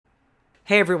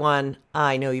Hey everyone,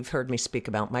 I know you've heard me speak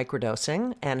about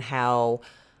microdosing and how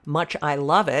much I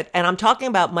love it. And I'm talking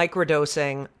about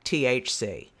microdosing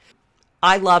THC.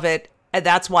 I love it. And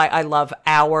that's why I love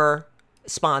our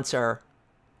sponsor,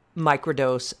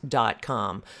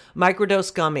 microdose.com.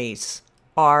 Microdose gummies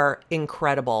are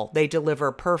incredible. They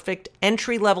deliver perfect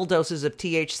entry-level doses of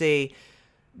THC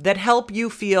that help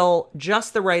you feel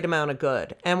just the right amount of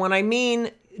good. And when I mean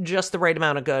just the right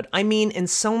amount of good, I mean in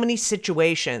so many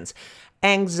situations: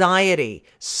 anxiety,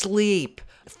 sleep,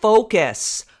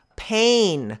 focus,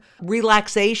 pain,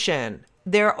 relaxation.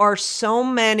 There are so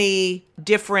many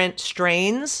different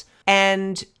strains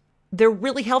and they're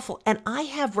really helpful. And I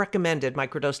have recommended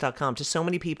microdose.com to so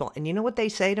many people. And you know what they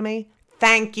say to me?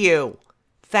 Thank you.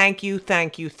 Thank you,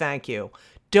 thank you, thank you.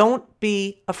 Don't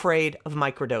be afraid of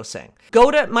microdosing. Go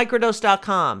to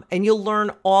microdose.com and you'll learn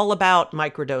all about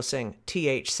microdosing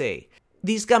THC.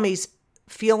 These gummies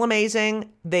feel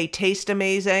amazing. They taste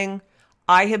amazing.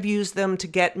 I have used them to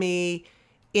get me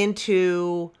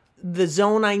into the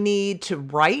zone I need to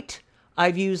write.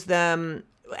 I've used them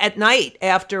at night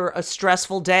after a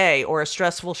stressful day or a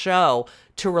stressful show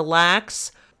to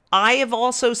relax. I have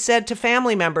also said to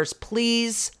family members,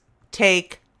 please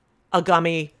take a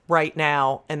gummy right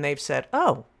now. And they've said,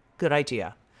 oh, good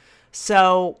idea.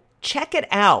 So check it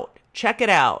out. Check it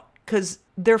out because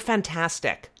they're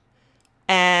fantastic.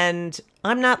 And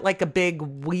I'm not like a big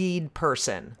weed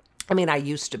person. I mean, I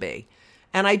used to be.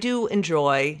 And I do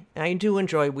enjoy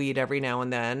weed every now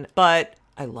and then, but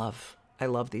I love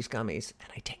these gummies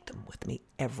and I take them with me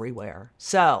everywhere.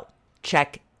 So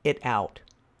check it out.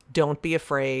 Don't be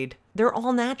afraid. They're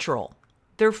all natural.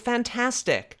 They're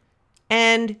fantastic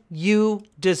and you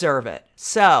deserve it.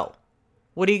 So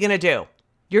what are you going to do?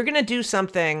 You're going to do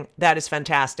something that is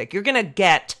fantastic. You're going to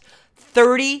get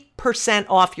 30%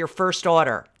 off your first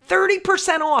order.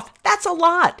 30% off. That's a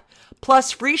lot.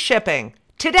 Plus free shipping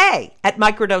today at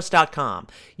microdose.com.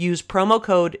 Use promo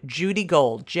code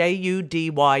JudyGold,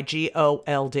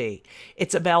 JUDYGOLD.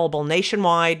 It's available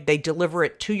nationwide. They deliver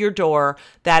it to your door.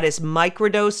 That is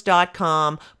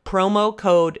microdose.com, promo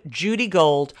code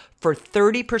JudyGold for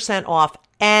 30% off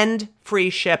and free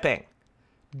shipping.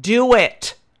 Do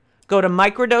it. Go to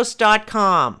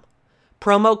microdose.com,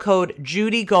 promo code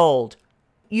JudyGold.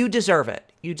 You deserve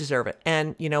it. You deserve it.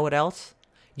 And you know what else?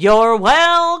 You're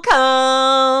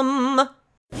welcome.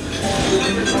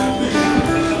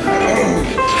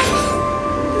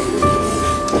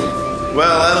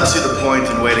 Well, I don't see the point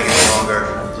in waiting any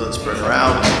longer, so let's bring her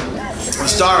out. The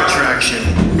star attraction,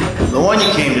 the one you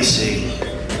came to see.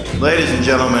 Ladies and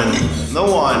gentlemen, the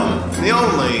one, the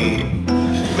only,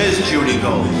 Miss Judy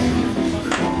Gold.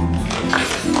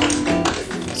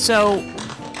 So,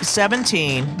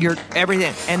 17, you're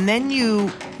everything, and then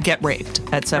you get raped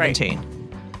at 17.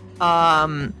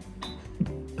 Right.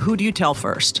 Who do you tell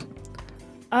first?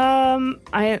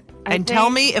 I think... tell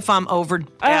me if I'm over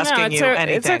asking you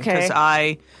anything, it's okay. because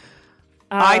I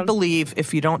believe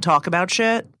if you don't talk about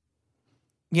shit,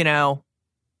 you know,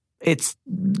 it's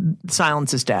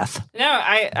silence is death. No,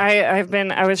 I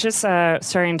was just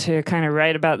starting to kind of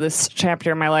write about this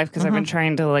chapter in my life because I've been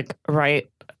trying to like write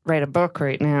a book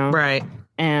right now. Right.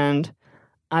 And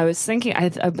I was thinking,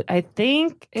 I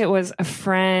think it was a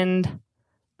friend.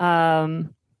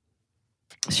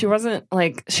 She wasn't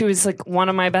like, she was like one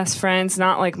of my best friends,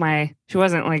 not like she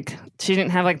wasn't like, she didn't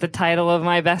have like the title of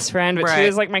my best friend, but she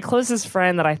was like my closest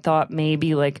friend that I thought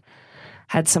maybe like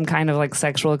had some kind of like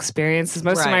sexual experiences.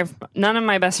 None of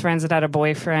my best friends had a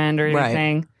boyfriend or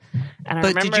anything. Right. And I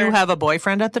remember, did you have a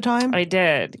boyfriend at the time? I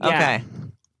did. Yeah. Okay.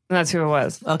 And that's who it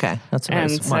was. Okay. That's what I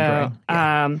was wondering.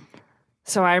 Yeah.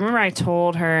 So I remember I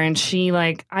told her, and she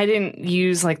like, I didn't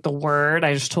use like the word.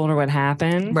 I just told her what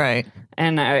happened. Right.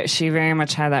 And she very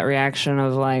much had that reaction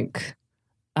of like,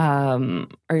 or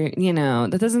you know,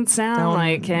 that doesn't sound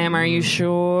like him. Are you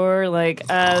sure? Like,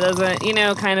 doesn't, you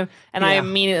know, kind of. And I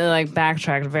immediately like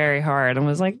backtracked very hard and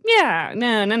was like, yeah,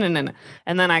 no.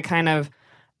 And then I kind of,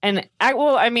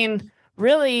 I mean,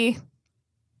 really,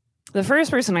 the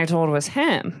first person I told was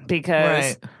him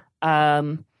because,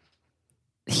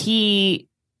 he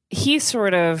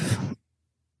sort of,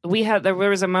 there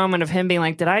was a moment of him being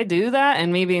like, did I do that?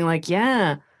 And me being like,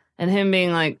 yeah. And him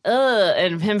being like, ugh,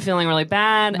 and him feeling really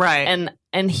bad. Right.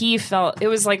 And he felt, it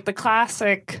was like the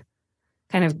classic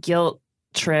kind of guilt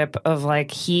trip of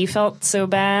like, he felt so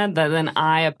bad that then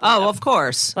of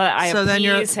course. So then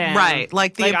you're him. Right.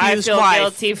 Like the abused I feel wife.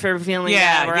 guilty for feeling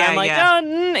bad. Where I'm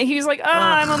like, he's like,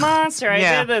 I'm a monster. I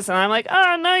did this. And I'm like,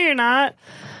 oh, no, you're not.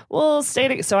 Well,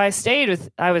 so I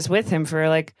was with him for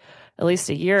like at least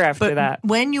a year after that.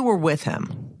 When you were with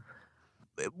him,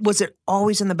 was it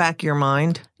always in the back of your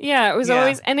mind? Yeah, it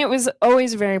was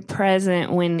always very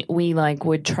present when we like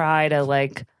would try to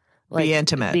like be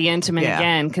intimate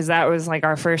again, because that was like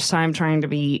our first time trying to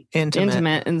be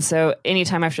intimate. And so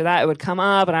anytime after that, it would come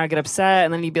up and I would get upset,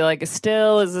 and then you'd be like,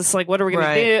 still, is this like, what are we going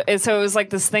to do? And so it was like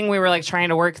this thing we were like trying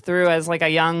to work through as like a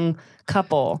young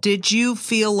couple. Did you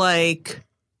feel like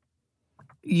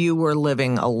you were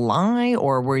living a lie,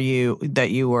 or were you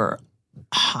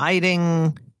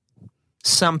hiding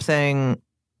something?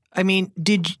 I mean,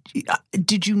 did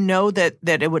you know that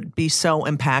it would be so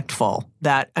impactful?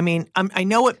 That, I mean, I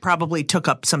know it probably took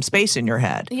up some space in your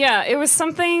head. Yeah, it was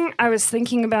something I was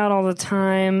thinking about all the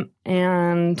time,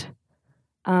 and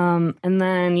then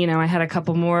I had a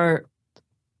couple more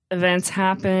events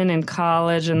happen in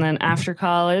college, and then after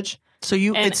college. So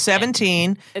it's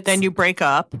 17, then you break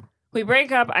up. We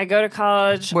break up. I go to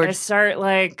college. I start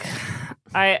like.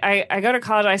 I go to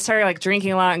college. I started like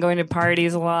drinking a lot and going to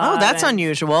parties a lot. Oh, that's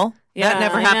unusual. Yeah, that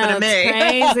never happened to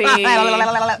me. Crazy.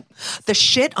 The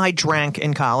shit I drank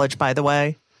in college, by the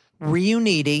way,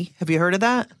 Reuniti. Have you heard of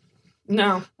that?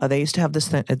 No. Oh, they used to have this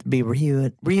thing. It'd be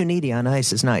Reuniti on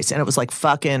ice is nice, and it was like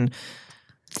fucking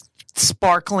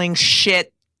sparkling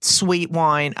shit. Sweet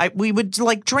wine. We would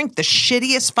like drink the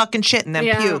shittiest fucking shit and then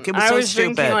puke. It was so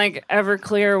stupid. Drinking like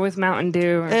Everclear with Mountain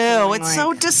Dew. Ew, it's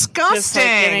so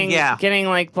disgusting. Just, like, getting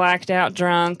like blacked out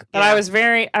drunk. But I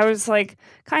was like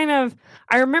kind of.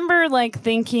 I remember like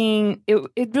thinking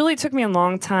it really took me a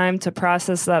long time to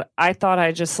process that. I thought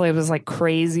I just like was like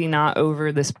crazy not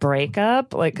over this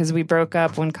breakup, like because we broke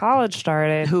up when college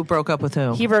started. Who broke up with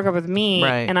who? He broke up with me,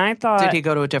 right? And I thought, did he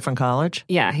go to a different college?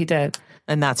 Yeah, he did.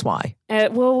 And that's why.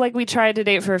 Well, like we tried to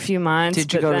date for a few months.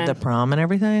 Did you go to the prom and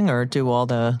everything, or do all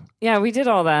the? Yeah, we did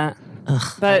all that.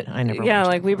 Ugh, but I never. Yeah,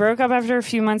 like we broke up after a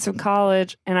few months of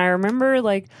college, and I remember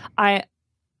like I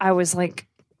was like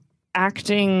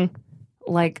acting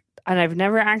like, and I've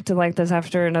never acted like this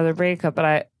after another breakup,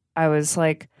 but I was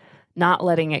like not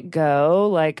letting it go.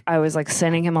 Like I was like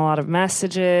sending him a lot of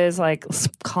messages, like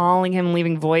calling him,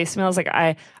 leaving voicemails.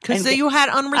 Like because you had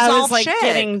unresolved I was like shit.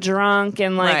 Getting drunk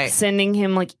and like sending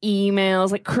him like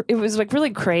emails. Like it was like really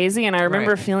crazy. And I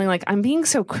remember feeling like I'm being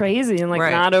so crazy and like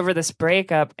not over this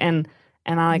breakup. And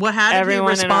I like well, how did he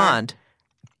respond?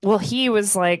 Well, he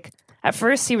was like at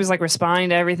first he was like responding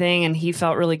to everything and he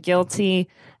felt really guilty.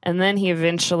 And then he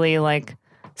eventually like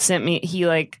sent me. He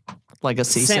like a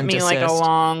cease sent and me desist. like a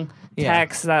long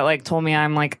text that like told me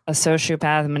I'm like a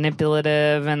sociopath,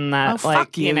 manipulative, and that like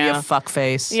fuck you fuck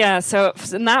face. Yeah, so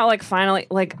that like finally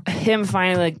like him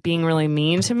finally like being really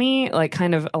mean to me like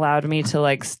kind of allowed me to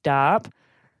like stop,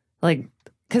 like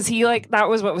because he like that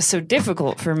was what was so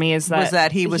difficult for me is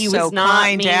that he was so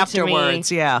kind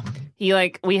afterwards. Yeah, he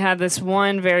like we had this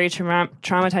one very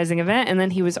traumatizing event, and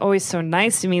then he was always so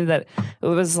nice to me that it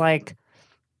was like.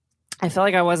 I felt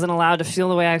like I wasn't allowed to feel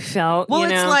the way I felt. Well,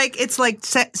 it's like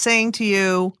saying to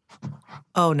you,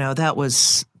 "Oh no, that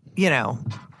was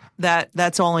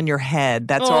that's all in your head.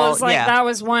 That's all." It was like that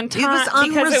was one time. It was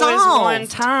unresolved. Because it was one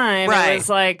time. Right. It was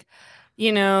like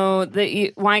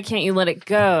why can't you let it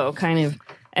go? Kind of.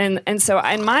 And so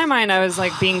in my mind, I was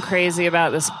like being crazy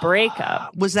about this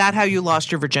breakup. Was that how you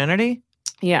lost your virginity?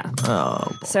 Yeah. Oh.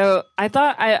 Boy. So I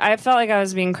thought I felt like I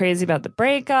was being crazy about the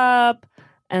breakup.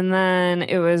 And then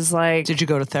it was like... Did you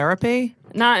go to therapy?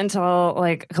 Not until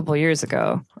like a couple of years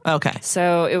ago. Okay.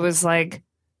 So it was like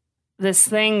this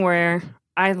thing where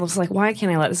I was like, why can't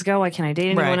I let this go? Why can't I date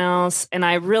anyone else? And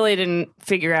I really didn't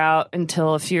figure out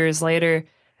until a few years later,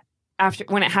 after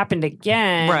when it happened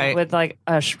again with like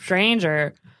a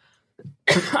stranger,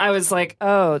 I was like,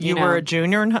 oh, you were a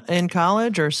junior in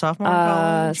college or sophomore in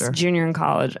college? Or? Junior in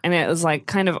college. And it was like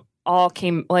kind of all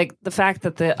came like the fact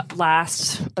that the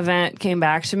last event came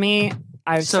back to me.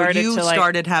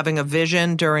 Started having a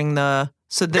vision during the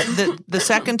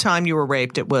second time you were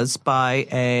raped. It was by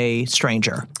a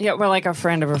stranger. Yeah, we're like a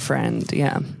friend of a friend.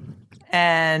 Yeah,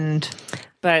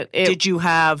 did you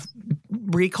have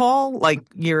recall? Like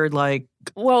you're like,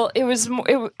 well, it was.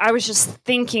 I was just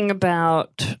thinking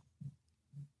about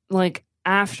like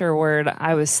afterward.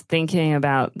 I was thinking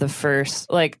about the first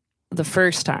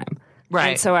time.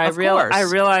 Right. And so I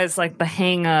realized like the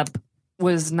hang up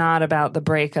was not about the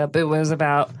breakup. It was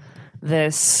about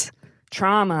this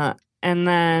trauma. And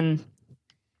then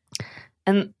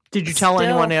did you tell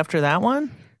anyone after that one?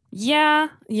 Yeah.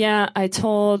 I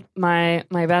told my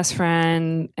best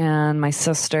friend and my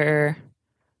sister.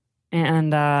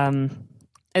 And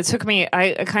it took me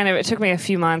a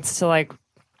few months to like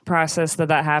process that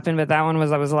happened, but that one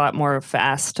I was a lot more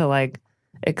fast to like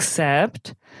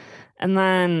accept. And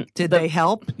then did they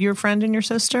help your friend and your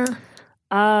sister?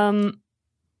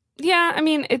 Yeah, I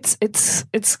mean,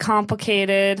 it's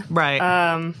complicated.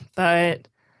 Right. But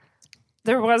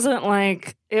it wasn't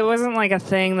like a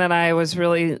thing that I was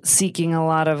really seeking a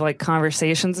lot of like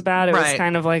conversations about. It was Right.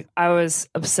 kind of like I was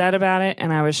upset about it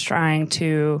and I was trying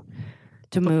to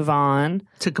move on.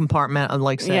 To compartment,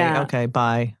 like say, Yeah. okay,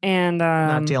 bye. And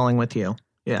Not dealing with you.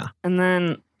 Yeah. and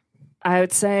then I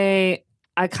would say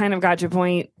I kind of got to a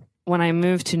point when I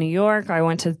moved to New York. I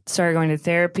started going to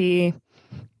therapy,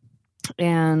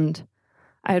 and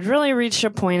I had really reached a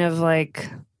point of like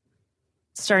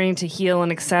starting to heal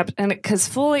and accept. And because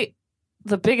fully,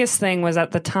 the biggest thing was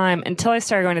at the time until I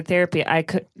started going to therapy, I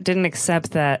didn't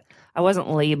accept that I wasn't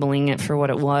labeling it for what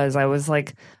it was. I was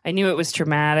like, I knew it was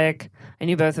traumatic. I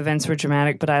knew both events were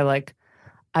traumatic, but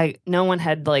no one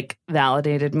had like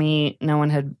validated me. No one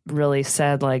had really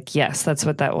said like, yes, that's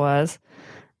what that was.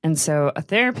 And so a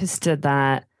therapist did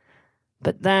that.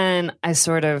 But then I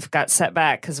sort of got set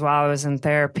back because while I was in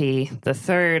therapy, the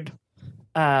third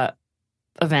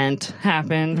event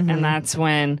happened. Mhm. And that's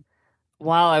when,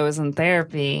 while I was in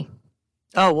therapy,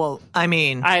 Oh, well, I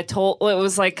mean, it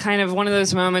was like kind of one of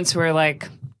those moments where like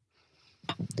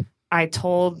I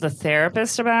told the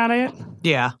therapist about it.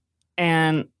 yeah.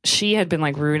 And she had been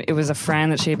like rooting. It was a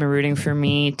friend that she had been rooting for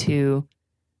me to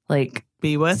like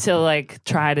Be with?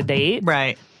 try to date.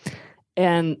 Right.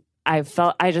 And I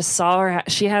just saw her.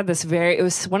 She had this it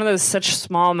was one of those such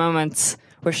small moments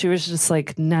where she was just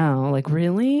like, no, like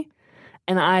really?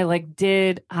 And I like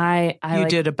did the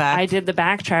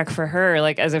backtrack for her,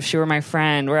 like as if she were my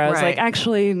friend, where I was Right. like,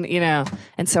 actually, you know.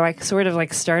 And so I sort of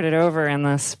like started over in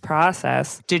this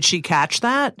process. Did she catch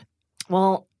that?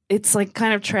 Well, it's like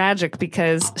kind of tragic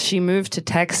because she moved to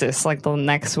Texas like the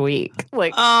next week.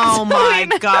 Like, Oh so my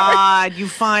God. You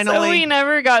finally. So we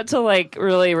never got to like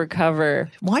really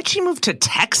recover. Why'd she move to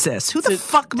Texas? Who the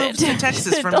fuck moves to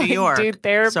Texas from like, New York? Do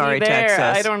therapy Sorry, there.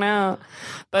 Texas. I don't know.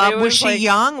 But it was she like,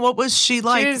 young? What was she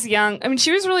like? She was young. I mean,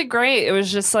 she was really great. It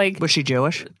was just like, Was she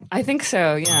Jewish? I think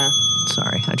so. Yeah.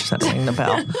 Sorry, I just had to ring the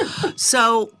bell.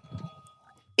 So,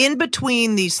 in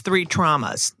between these three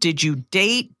traumas, did you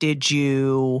date? Did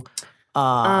you?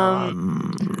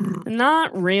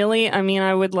 Not really. I mean,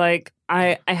 I would like.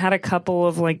 I had a couple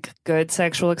of like good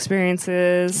sexual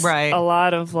experiences. Right. A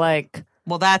lot of like.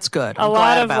 Well, that's good. A I'm lot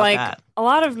glad of about like. that. A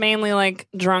lot of mainly like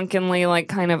drunkenly like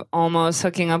kind of almost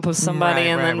hooking up with somebody Right,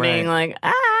 and right, then being like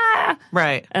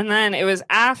Right. And then it was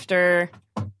after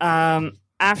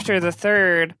the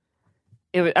third.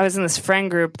 I was in this friend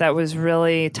group that was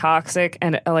really toxic,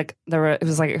 and it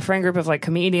was like a friend group of like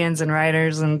comedians and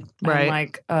writers and Right.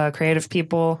 like creative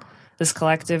people. This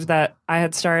collective that I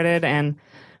had started, and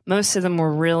most of them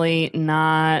were really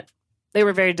not. They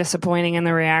were very disappointing in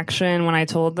the reaction when I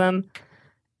told them.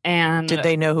 And Did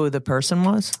they know who the person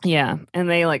was? yeah, and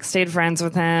they like stayed friends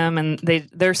with him, and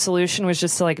their solution was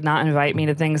just to like not invite me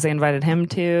to things they invited him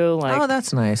to. Like, Oh,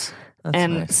 that's nice. That's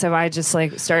and nice. so I just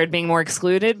like started being more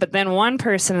excluded. But then one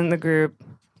person in the group,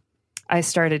 I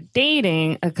started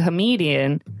dating a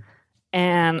comedian,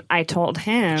 and I told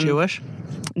him Jewish?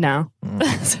 No,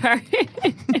 sorry.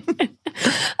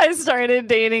 I started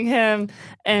dating him,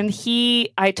 and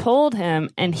I told him,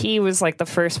 and he was like the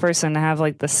first person to have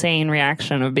like the sane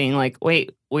reaction of being like,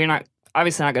 "Wait, we're not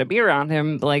obviously not going to be around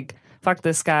him. Like, fuck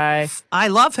this guy." I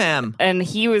love him. And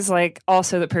he was like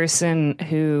also the person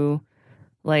who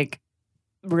like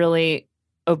really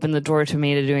opened the door to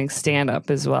me to doing stand up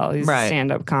as well. He's Right. a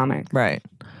stand up comic. Right.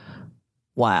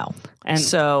 Wow. And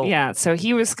So- yeah, so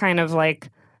he was kind of like,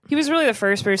 he was really the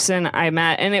first person I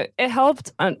met. And it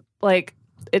helped, like,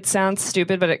 it sounds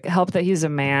stupid, but it helped that he's a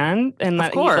man and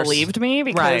that he course. believed me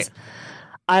because Right.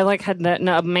 I like a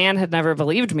man had never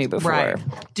believed me before. Right.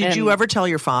 Did And- you ever tell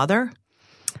your father?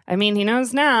 I mean, he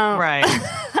knows now. Right.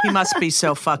 He must be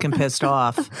so fucking pissed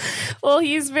off. Well,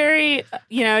 he's very,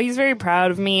 he's very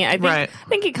proud of me. I think, Right. I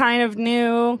think he kind of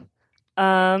knew.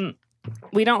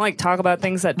 We don't like talk about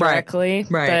things that Right. directly,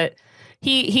 Right. but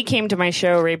he came to my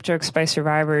show, Rape Jokes by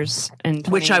Survivors,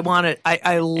 Which I wanted.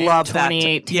 I love that.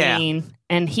 2018. Yeah.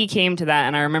 And he came to that,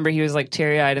 and I remember he was like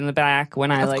teary eyed in the back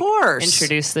when I Of like course.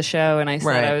 introduced the show, and I said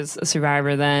Right. I was a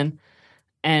survivor then,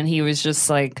 and he was just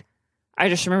like, I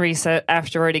just remember he said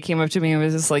afterward he came up to me and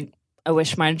was just like, I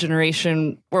wish my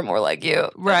generation were more like you.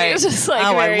 And Right. he was just like,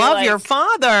 oh, I very, love like- your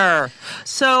father.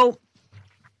 So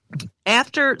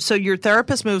your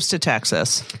therapist moves to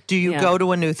Texas. Do you Yeah. go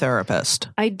to a new therapist?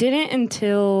 I didn't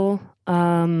until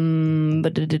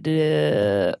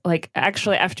like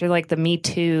actually after like the Me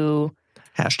Too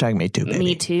Hashtag me too, baby.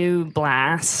 Me Too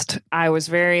blast. I was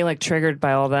very like triggered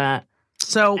by all that.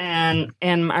 So And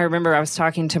I remember I was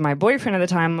talking to my boyfriend at the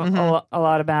time Mm-hmm. a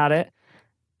lot about it.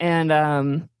 And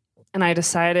and I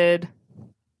decided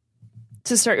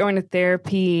to start going to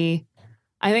therapy.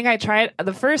 I think I tried,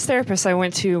 the first therapist I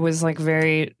went to was like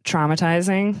very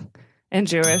traumatizing and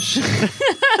Jewish.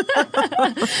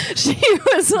 She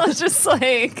was just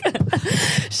like,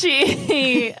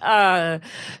 she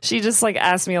just like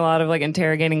asked me a lot of like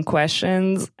interrogating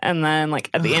questions. And then like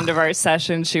at the end of our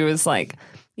session, she was like,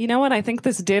 you know what? I think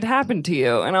this did happen to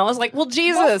you. And I was like, well,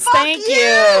 Jesus, thank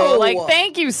you. Like,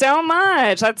 thank you so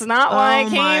much. That's not why I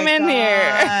came in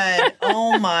here.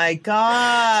 Oh my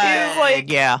God. It was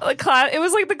like, it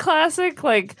was like the classic,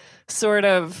 like, sort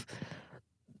of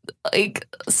like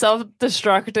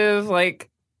self-destructive, like,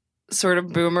 sort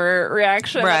of boomer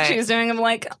reaction that she was doing. I'm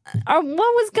like, what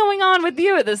was going on with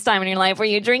you at this time in your life? Were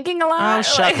you drinking a lot? Oh,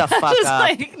 shut the fuck up.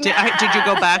 Like, did you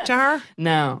go back to her?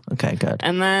 No. Okay, good.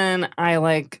 And then I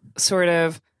like sort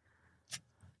of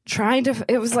tried to,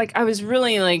 it was like, I was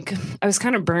really like, I was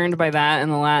kind of burned by that in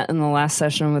the last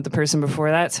session with the person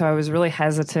before that. So I was really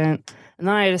hesitant. And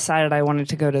then I decided I wanted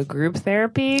to go to group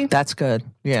therapy. That's good.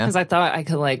 Yeah. Because I thought I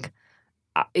could like,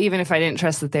 even if I didn't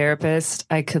trust the therapist,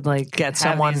 I could like get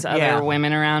someone, these other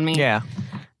women around me. Yeah.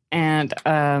 And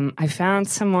I found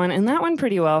someone, and that went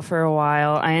pretty well for a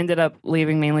while. I ended up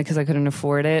leaving mainly because I couldn't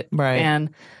afford it. Right. And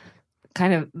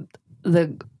kind of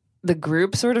the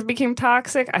group sort of became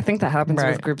toxic. I think that happens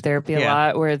with group therapy a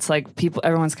lot, where it's like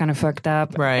everyone's kind of fucked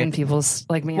up, and people's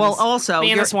like me.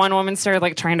 And this one woman started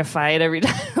like trying to fight every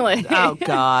time. Like, oh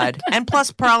God! And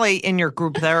plus, probably in your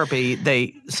group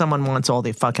therapy, someone wants all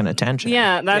the fucking attention.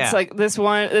 Yeah, that's like this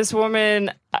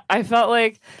woman. I felt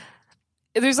like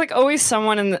there's like always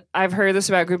someone I've heard this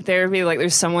about group therapy. Like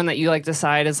there's someone that you like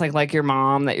decide is like your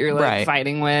mom that you're like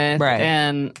fighting with,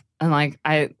 and like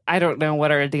I don't know what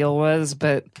our deal was,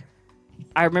 but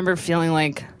I remember feeling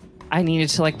like I needed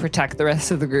to like protect the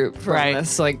rest of the group from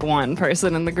this like one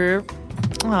person in the group.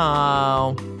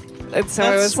 Oh, and so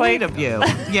that's it was sweet like, of you.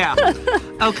 Yeah.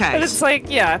 Okay. But it's like,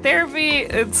 therapy.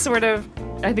 It's sort of.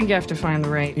 I think you have to find the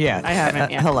right. Yeah. I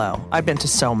haven't yet. Hello. I've been to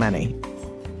so many.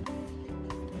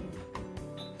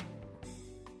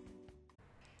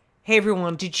 Hey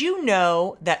everyone, did you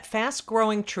know that Fast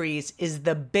Growing Trees is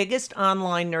the biggest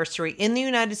online nursery in the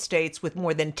United States with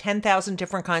more than 10,000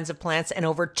 different kinds of plants and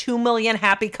over 2 million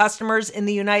happy customers in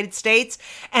the United States?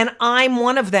 And I'm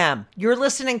one of them. You're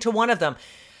listening to one of them.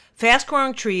 Fast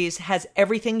Growing Trees has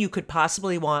everything you could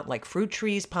possibly want, like fruit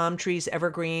trees, palm trees,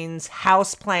 evergreens,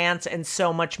 house plants, and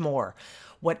so much more.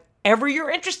 Whatever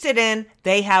you're interested in,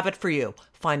 they have it for you.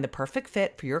 Find the perfect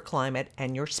fit for your climate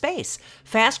and your space.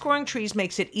 Fast Growing Trees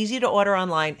makes it easy to order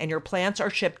online, and your plants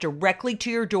are shipped directly to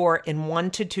your door in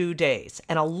 1 to 2 days.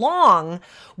 And along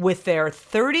with their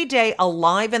 30-day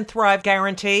Alive and Thrive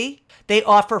guarantee, they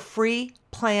offer free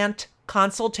plant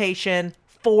consultation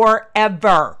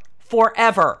forever.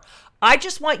 Forever. I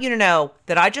just want you to know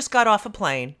that I just got off a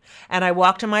plane and I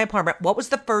walked in my apartment. What was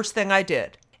the first thing I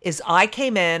did? Is I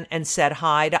came in and said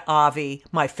hi to Avi,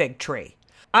 my fig tree.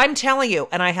 I'm telling you,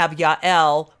 and I have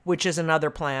Yael, which is another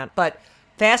plant, but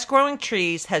Fast Growing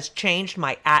Trees has changed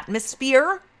my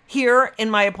atmosphere here in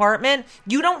my apartment.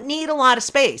 You don't need a lot of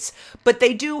space, but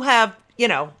they do have,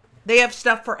 they have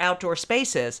stuff for outdoor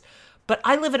spaces. But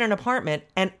I live in an apartment,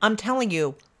 and I'm telling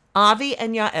you, Avi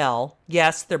and Yael,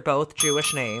 yes, they're both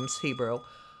Jewish names, Hebrew.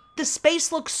 The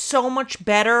space looks so much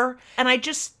better. And I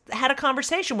just had a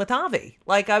conversation with Avi.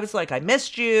 Like, I was like, I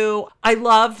missed you. I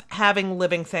love having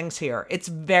living things here. It's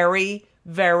very,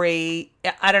 very,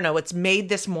 I don't know, it's made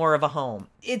this more of a home.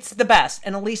 It's the best.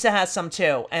 And Elisa has some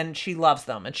too. And she loves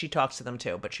them. And she talks to them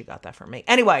too. But she got that from me.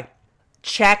 Anyway,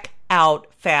 check out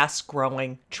Fast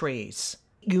Growing Trees.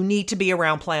 You need to be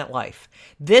around plant life.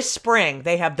 This spring,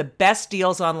 they have the best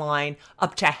deals online,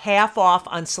 up to half off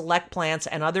on select plants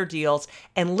and other deals.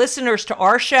 And listeners to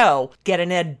our show get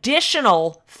an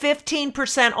additional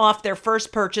 15% off their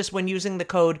first purchase when using the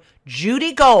code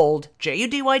JudyGold,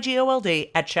 JUDYGOLD,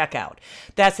 at checkout.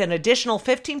 That's an additional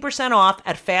 15% off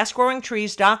at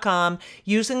fastgrowingtrees.com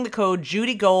using the code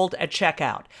JudyGold at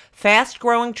checkout.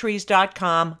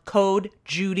 Fastgrowingtrees.com, code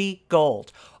JudyGold.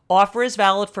 Offer is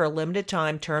valid for a limited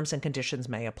time. Terms and conditions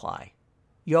may apply.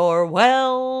 You're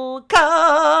welcome.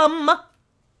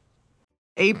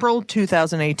 April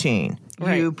 2018,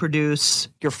 you produce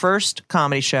your first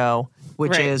comedy show,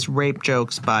 which is Rape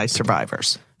Jokes by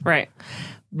Survivors. Right.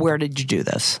 Where did you do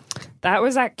this? That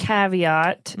was at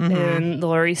Caveat in the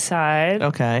Lower East Side.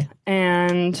 Okay.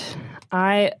 And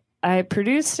I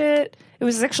produced it. It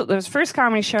was the first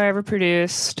comedy show I ever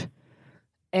produced.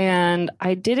 And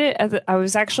I did it I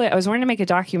was wanting to make a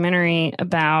documentary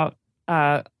about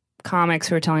comics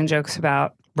who are telling jokes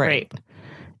about rape.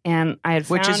 And I had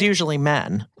found, which is usually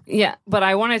men. Yeah, but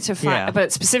I wanted to find, Yeah.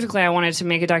 but specifically, I wanted to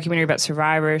make a documentary about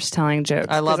survivors telling jokes.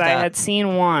 I love I that. had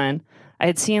seen one. I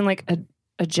had seen like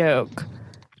a joke,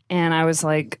 and I was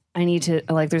like, I need to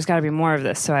like. There's got to be more of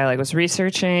this. So I like was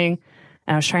researching,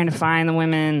 and I was trying to find the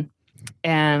women,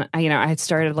 and I had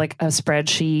started like a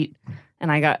spreadsheet,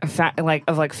 and I got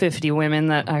of 50 women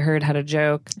that I heard had a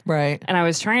joke. Right. And I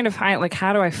was trying to find like,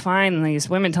 how do I find these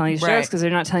women telling these Right. jokes, because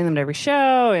they're not telling them to every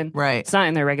show, and Right. it's not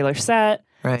in their regular set.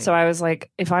 Right. So I was like,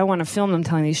 if I want to film them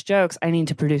telling these jokes, I need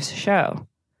to produce a show.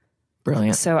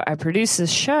 Brilliant. So I produced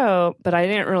this show, but I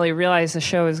didn't really realize the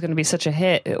show was going to be such a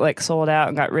hit. It like sold out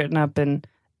and got written up in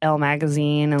Elle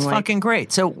magazine, and It's like fucking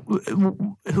great. So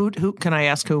who can I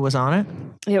ask who was on it?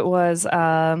 it was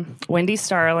Wendy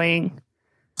Starling,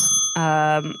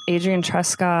 Adrian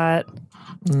Truscott.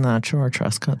 Not sure.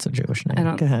 Truscott's a Jewish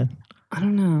name. Go ahead. I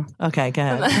don't know. Okay, go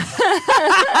ahead.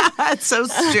 That's so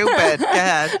stupid. Go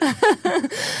ahead.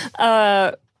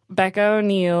 Becca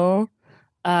O'Neill,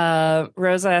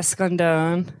 Rosa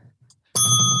Escondón.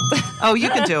 Oh, you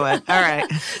can do it. All right.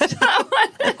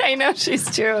 I know she's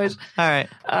Jewish. All right.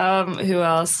 Who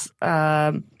else?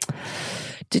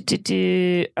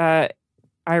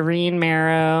 Irene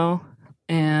Marrow,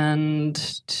 and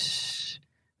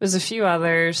there's a few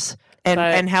others.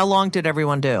 And how long did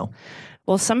everyone do?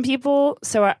 Well, some people.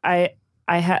 So I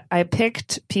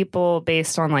picked people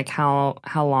based on like how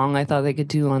long I thought they could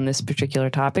do on this particular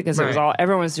topic, because it was Right.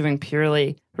 everyone was doing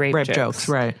purely rape jokes.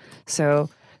 Right. So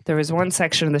there was one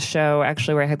section of the show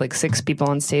actually where I had like 6 people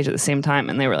on stage at the same time,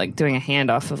 and they were like doing a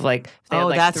handoff of like, if they had,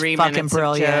 like, that's 3 fucking minutes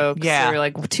brilliant. of jokes. Yeah. There were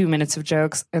like 2 minutes of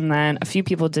jokes, and then a few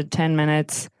people did 10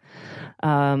 minutes.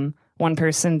 One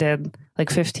person did like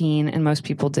 15, and most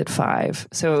people did 5.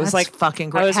 So it was That's like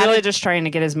fucking great. I was How really did- just trying to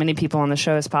get as many people on the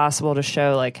show as possible to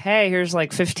show like, hey, here's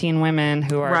like 15 women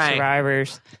who are Right.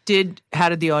 survivors. How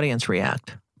did the audience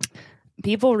react?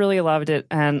 People really loved it,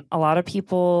 and a lot of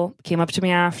people came up to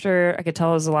me after. I could tell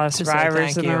there was a lot of To say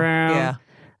survivors thank in you. the room.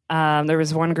 Yeah. There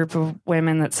was one group of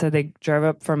women that said they drove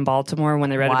up from Baltimore when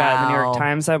they read about it in the New York Wow.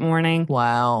 Times that morning.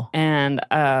 Wow. And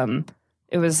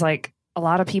it was like a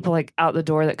lot of people like out the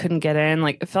door that couldn't get in.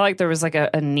 Like it felt like there was like a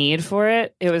need for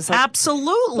it. It was like,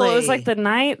 Absolutely. well, it was like the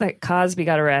night that Cosby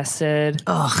got arrested.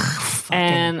 Ugh. Fucking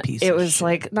And piece it of was shit.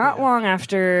 like not long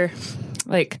after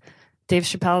like Dave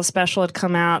Chappelle's special had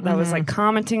come out that was like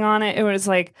commenting on it. It was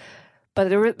like, but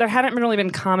there hadn't really been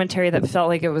commentary that felt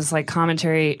like it was like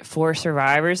commentary for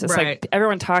survivors. It's Right. like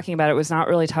everyone talking about it was not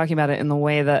really talking about it in the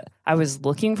way that I was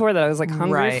looking for, that I was like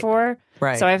hungry Right. for.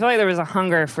 Right. So I felt like there was a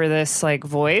hunger for this like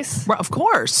voice. Of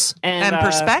course. And, And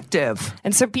perspective.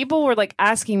 And so people were like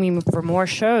asking me for more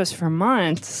shows for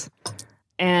months.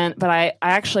 But I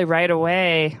actually right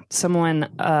away,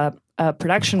 a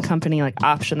production company like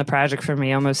optioned the project for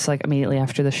me almost like immediately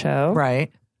after the show.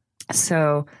 Right.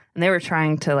 So, and they were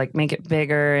trying to like make it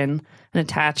bigger and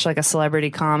attach like a celebrity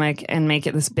comic and make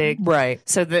it this big. Right.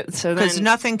 So Because then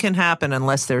nothing can happen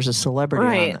unless there's a celebrity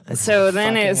right. on it. It's So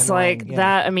then fucking it's annoying. like Yeah.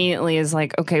 that immediately is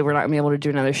like, okay, we're not gonna be able to do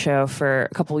another show for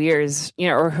a couple years,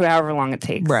 or however long it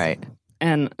takes. Right.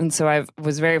 And so I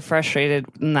was very frustrated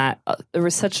in that there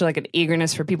was such like an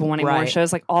eagerness for people wanting more Right.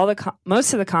 shows. Like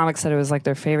most of the comics said it was like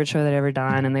their favorite show they'd ever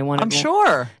done, and they wanted. I'm more.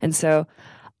 sure. And so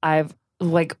I've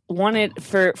like wanted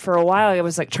for a while. I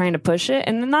was like trying to push it,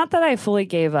 and not that I fully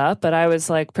gave up, but I was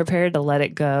like prepared to let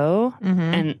it go.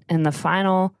 Mm-hmm. And the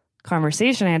final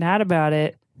conversation I had about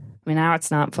it. I mean, now it's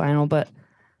not final, but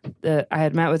I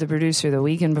had met with the producer the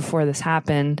weekend before this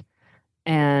happened,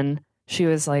 and she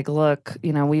was like, look,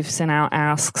 we've sent out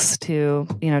asks to,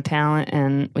 talent,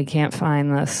 and we can't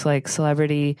find this like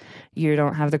celebrity. You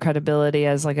don't have the credibility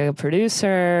as like a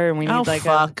producer, and we need like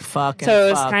fucking so it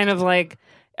was fuck. kind of like,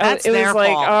 That's it was their like,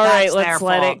 fault. all right, That's let's their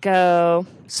let fault. it go.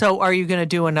 So are you going to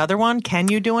do another one? Can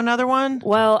you do another one?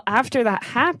 Well, after that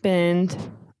happened,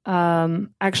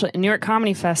 actually, New York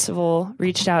Comedy Festival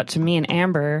reached out to me and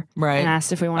Amber Right. and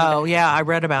asked if we wanted. Oh, yeah. I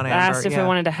read about Amber. asked if yeah. we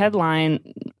wanted to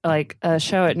headline like a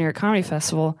show at New York Comedy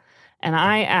Festival. And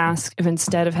I asked if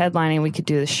instead of headlining, we could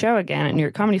do the show again at New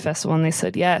York Comedy Festival. And they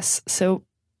said yes. So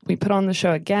we put on the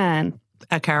show again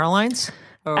At Caroline's?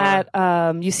 Or- at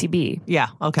UCB. Yeah.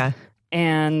 Okay.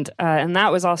 And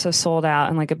that was also sold out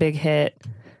and like a big hit.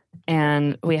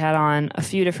 And we had on a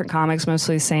few different comics,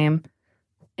 mostly the same.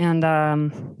 And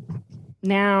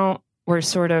now we're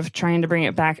sort of trying to bring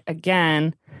it back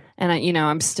again. And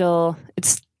I'm still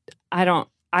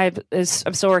I'm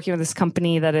still working with this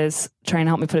company that is trying to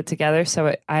help me put it together.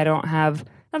 So I don't have,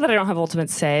 not that I don't have ultimate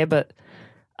say, but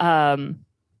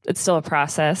it's still a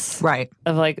process Right.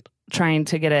 of like trying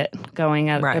to get it going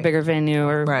at a Right. bigger venue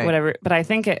or Right. whatever. But I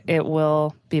think it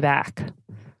will be back.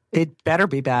 It better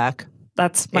be back.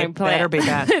 That's my It plan. better be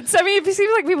bad. I mean, it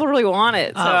seems like people really want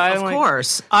it. So I'm of like,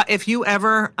 course. If you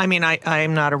ever, I mean,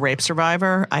 I'm not a rape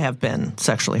survivor. I have been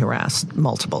sexually harassed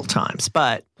multiple times,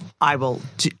 but I will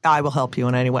help you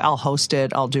in any way. I'll host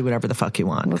it. I'll do whatever the fuck you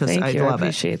want because thank I you. love I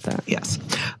appreciate that. Yes.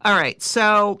 All right.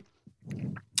 So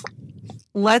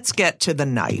let's get to the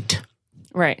night.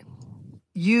 Right.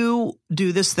 You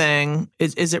do this thing.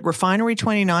 Is it Refinery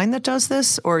 29 that does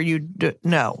this, or you do,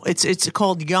 no? It's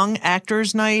called Young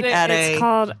Actors Night It's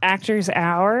called Actors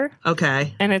Hour.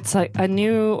 Okay. And it's like a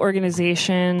new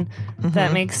organization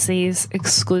that makes these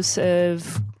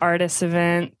exclusive artist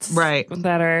events. Right.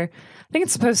 That are, I think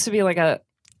it's supposed to be like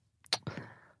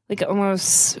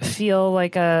almost feel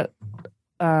like a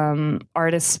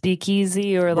artist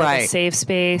speakeasy or like a safe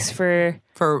space for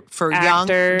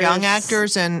young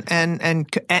actors and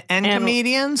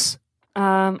comedians.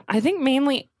 I think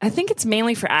it's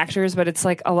mainly for actors, but it's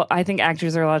like I think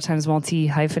actors are a lot of times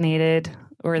multi-hyphenated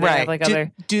or they have like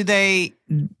other. Do they?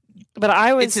 But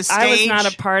I was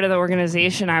not a part of the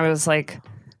organization. I was like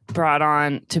brought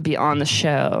on to be on the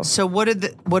show. So what do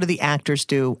the actors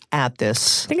do at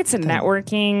this? I think it's a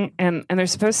networking, and they're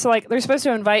supposed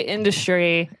to invite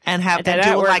industry and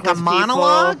do like a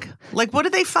monologue. Like what do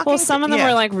they fucking? Well, some of them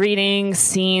were like reading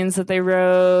scenes that they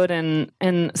wrote,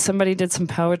 and somebody did some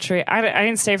poetry. I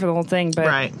didn't stay for the whole thing, but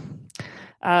right.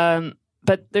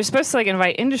 But they're supposed to like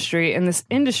invite industry, and this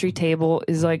industry table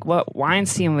is like what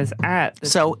Weinstein was at.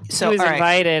 So he was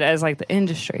invited as like the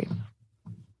industry.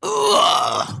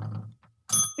 Ugh.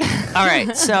 All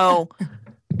right, so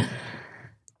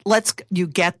you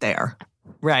get there,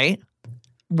 right?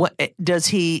 What does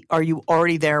he? Are you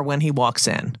already there when he walks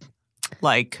in?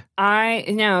 Like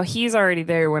no, he's already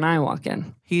there when I walk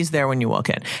in. He's there when you walk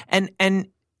in, and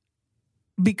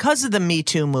because of the Me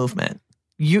Too movement,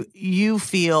 you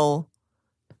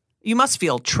must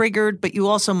feel triggered, but you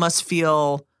also must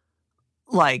feel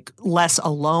like less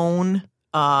alone.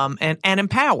 And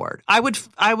empowered. I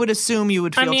would assume you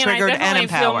would feel triggered and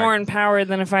empowered. I feel more empowered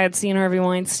than if I had seen Harvey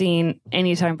Weinstein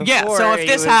anytime before. Yeah, so if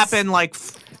this happened like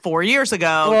 4 years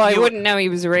ago, well, I wouldn't know he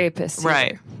was a rapist,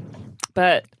 right?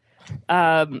 But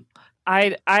I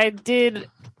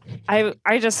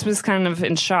just was kind of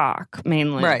in shock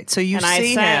mainly, right? So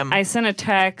him. I sent a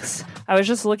text. I was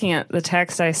just looking at the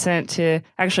text I sent to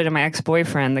my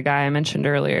ex-boyfriend, the guy I mentioned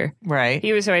earlier. Right.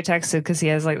 He was who I texted because he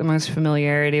has like the most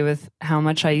familiarity with how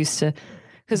much I used to.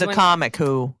 Comic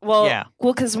who. Well,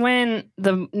 because when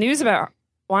the news about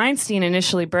Weinstein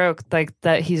initially broke, like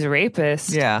that he's a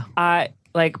rapist. Yeah. I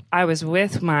was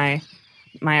with my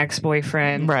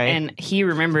ex-boyfriend, right, and he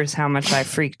remembers how much I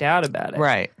freaked out about it,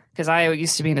 right. Because I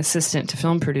used to be an assistant to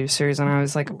film producers, and I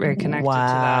was like very connected to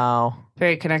that.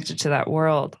 Very connected to that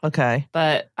world. Okay.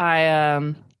 But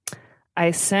I'm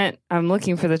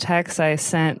looking for the text I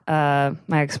sent my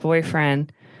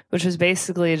ex-boyfriend, which was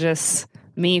basically just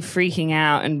me freaking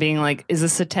out and being like, is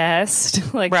this a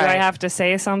test? Like, right. Do I have to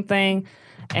say something?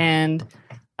 And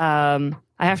I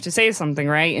have to say something,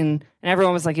 right? And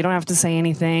everyone was like, you don't have to say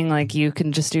anything. Like, you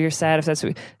can just do your set if that's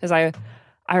what... Because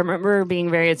I remember being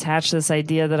very attached to this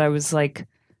idea that I was like,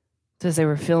 because they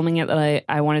were filming it, that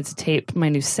I wanted to tape my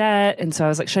new set. And so I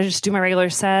was like, should I just do my regular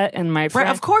set? And my friend...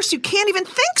 Right, of course, you can't even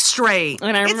think straight.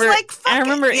 And I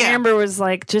remember Amber was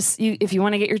like, just, if you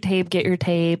want to get your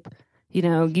tape. You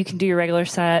know, you can do your regular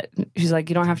set. She's like,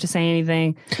 you don't have to say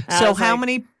anything. So how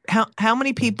many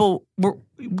people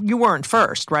you weren't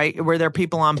first, right? Were there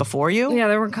people on before you? Yeah,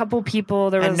 there were a couple people.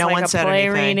 There was like a play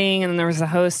reading, and there was a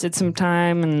host at some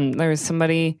time, and there was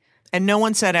somebody. And no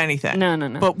one said anything. No.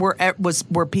 But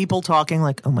were people talking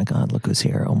like, oh my God, look who's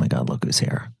here. Oh my God, look who's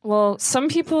here. Well, some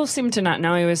people seemed to not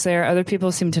know he was there. Other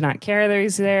people seemed to not care that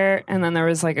he's there. And then there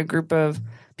was like a group of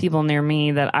people near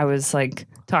me that I was like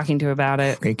talking to about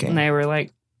it. Freaking. And they were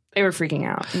freaking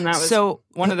out. And that was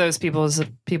one of those people is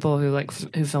the people who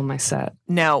who filmed my set.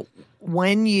 Now,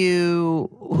 who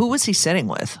was he sitting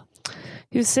with?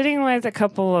 He was sitting with a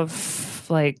couple of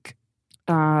I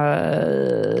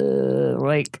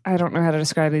don't know how to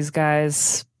describe these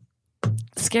guys.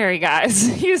 Scary guys.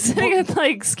 He was sitting with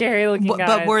like scary looking guys.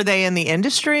 But were they in the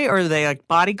industry, or were they like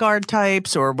bodyguard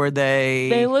types, or were they?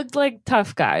 They looked like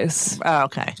tough guys. Oh,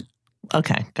 okay,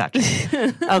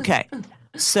 gotcha. Okay,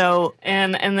 so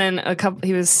and then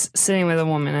he was sitting with a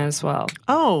woman as well.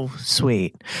 Oh,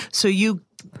 sweet. So you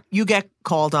get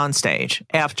called on stage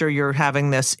after you're having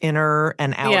this inner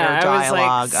and outer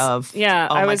dialogue of,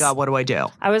 my God, what do I do?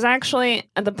 I was actually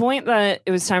at the point that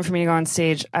it was time for me to go on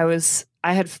stage. I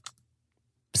had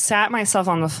sat myself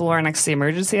on the floor next to the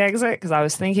emergency exit because I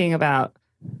was thinking about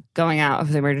going out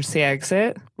of the emergency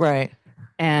exit. Right.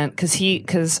 And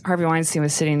because Harvey Weinstein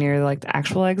was sitting near like the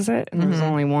actual exit, and there was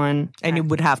only one, and you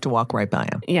would have to walk right by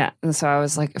him. Yeah, and so I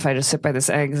was like, if I just sit by this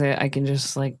exit, I can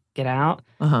just like get out.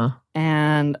 Uh-huh.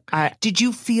 And did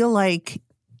you feel like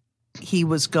he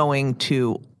was going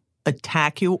to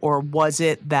attack you, or was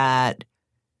it that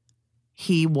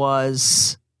he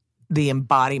was the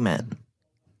embodiment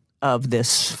of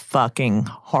this fucking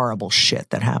horrible shit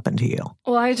that happened to you?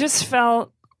 Well, I just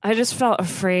felt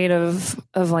afraid of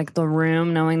like the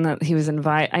room, knowing that he was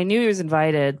invited. I knew he was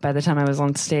invited by the time I was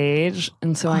on stage,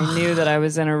 and so I knew that I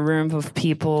was in a room of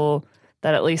people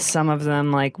that at least some of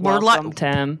them like welcomed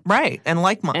him, right? And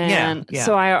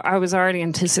so I was already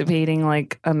anticipating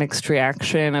like a mixed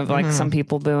reaction of like some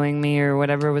people booing me or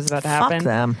whatever was about to happen. Fuck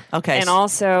them. Okay, and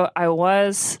also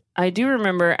I do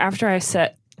remember after I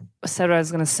said what I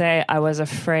was going to say, I was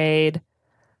afraid.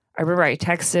 I remember I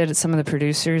texted some of the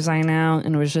producers I know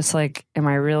and was just like, am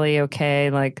I really okay?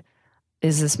 Like,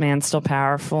 is this man still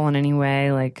powerful in any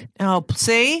way? Like, oh,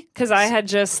 see? Because I had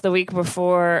just the week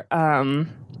before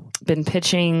been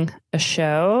pitching a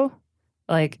show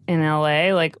like in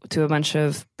LA, like to a bunch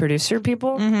of producer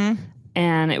people. Mm-hmm.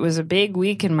 And it was a big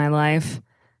week in my life.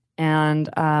 And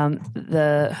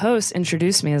the host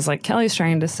introduced me as like, Kelly's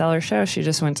trying to sell her show. She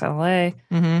just went to LA.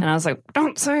 Mm-hmm. And I was like,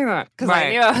 don't say that. Because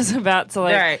I knew I was about to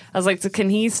like, I was like, so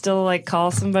can he still like call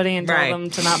somebody and tell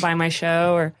them to not buy my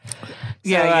show? Or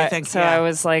I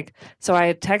was like, so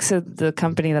I texted the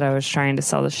company that I was trying to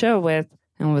sell the show with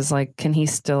and was like, can he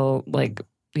still like,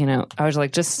 you know, I was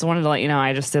like, just wanted to let you know,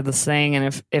 I just did this thing.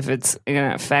 And if it's going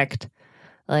to affect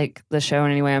like the show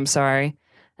in any way, I'm sorry.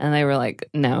 And they were like,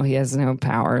 no, he has no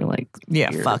power. Like,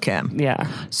 fuck him. Yeah.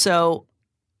 So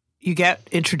you get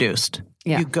introduced.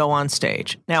 Yeah. You go on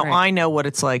stage. Now, I know what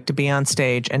it's like to be on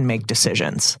stage and make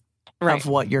decisions of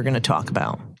what you're going to talk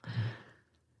about.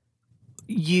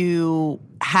 You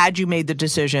made the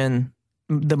decision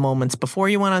the moments before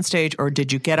you went on stage, or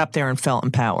did you get up there and felt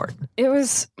empowered? It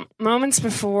was moments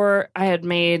before I had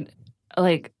made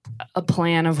like a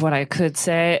plan of what I could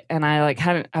say. And I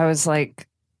was like,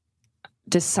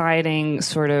 deciding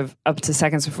sort of up to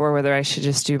seconds before whether I should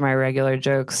just do my regular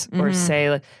jokes or say,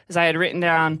 like, because I had written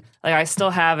down, like, I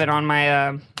still have it on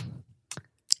my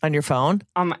on your phone.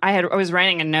 I was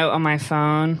writing a note on my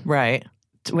phone, right,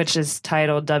 which is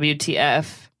titled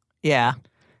WTF. Yeah,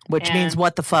 which means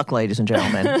what the fuck, ladies and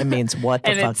gentlemen. It means what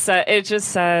the fuck. It just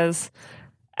says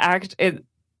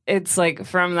It's like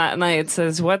from that night. It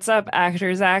says, "What's up,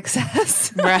 Actors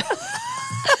Access?" Right.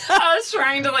 I was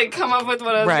trying to like come up with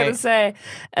what I was going to say,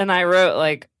 and I wrote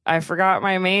like, "I forgot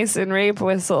my mace and rape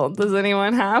whistle. Does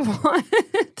anyone have one?"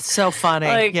 So funny,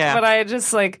 like, yeah. But I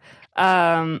just like,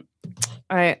 I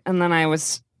wrote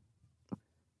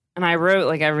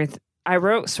like everything. I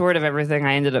wrote sort of everything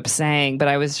I ended up saying, but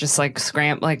I was just like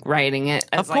writing it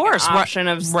as of course. Like an option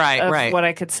of what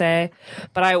I could say.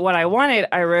 But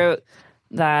I wrote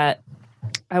that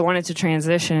I wanted to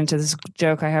transition into this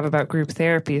joke I have about group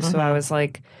therapy. So I was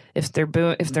like, if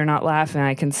they're not laughing,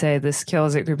 I can say this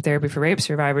kills at group therapy for rape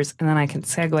survivors, and then I can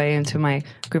segue into my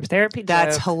group therapy.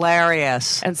 That's joke.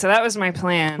 Hilarious. And so that was my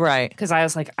plan, right? Because I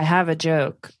was like, I have a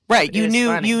joke, right? You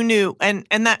knew,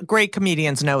 and that great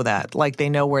comedians know that, like they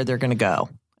know where they're going to go.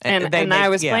 And I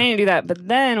was planning to do that, but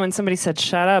then when somebody said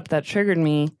 "shut up," that triggered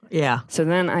me. Yeah. So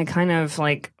then I kind of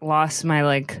like lost my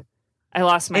plan.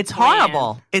 It's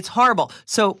horrible. It's horrible.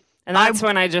 So, and that's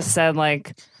when I just said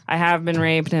like, I have been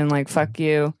raped and like, fuck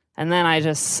you. And then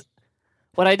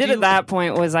what I did at that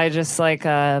point was I just like,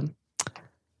 I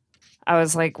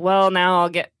was like, well, now I'll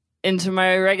get into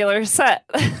my regular set.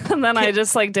 And then I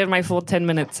just like did my full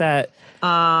 10-minute set.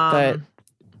 But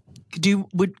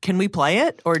can we play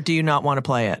it, or do you not want to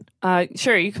play it?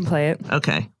 Sure, you can play it.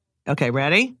 Okay,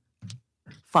 ready?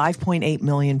 5.8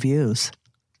 million views.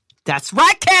 That's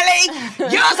right,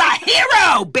 Kelly. You're a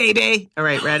hero, baby. All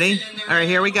right, ready? All right,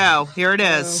 here we go. Here it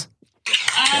is.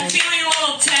 I'm feeling a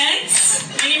little tense.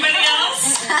 Anybody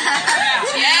else?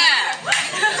 Yeah.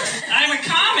 I'm a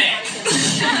comic.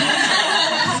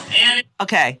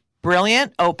 Okay,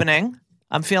 brilliant opening.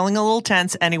 I'm feeling a little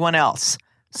tense. Anyone else?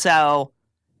 So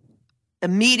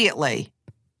immediately,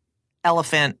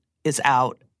 Elephant is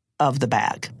out of the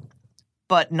bag,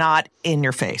 but not in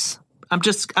your face. I'm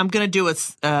going to do a...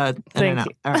 Thank you.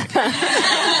 All right.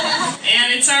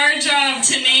 And it's our job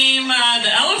to name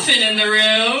the elephant in the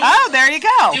room. Oh, there you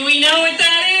go. Do we know what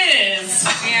that is?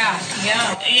 Yeah,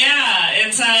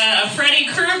 it's Freddy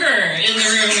Krueger in the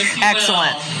room, if you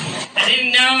Excellent. will. I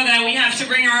didn't know that we have to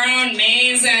bring our own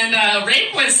maze and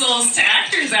rape whistles to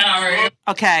Actors Hour.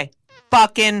 Okay.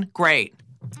 Fucking great.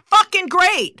 Fucking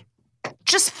great.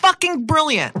 Just fucking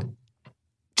brilliant.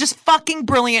 just fucking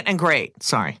brilliant and great.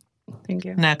 Sorry. Thank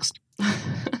you. Next.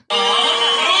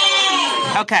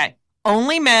 Okay.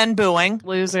 Only men booing.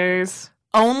 Losers.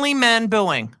 Only men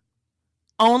booing.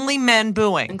 Only men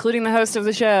booing. Including the host of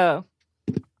the show.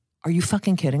 Are you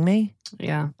fucking kidding me?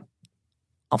 Yeah.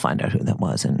 I'll find out who that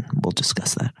was and we'll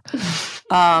discuss that.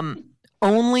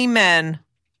 Only men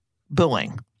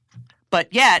booing.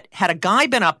 But yet, had a guy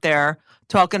been up there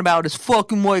talking about his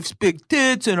fucking wife's big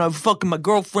tits and I'm fucking my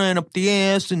girlfriend up the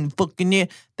ass and fucking yeah,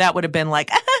 that would have been like,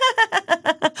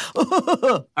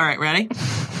 all right, ready?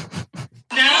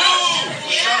 No.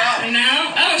 Shut up.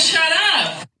 No. Oh, shut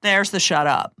up. There's the shut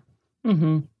up.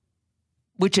 Mm-hmm.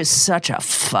 Which is such a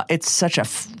it's such a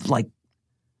like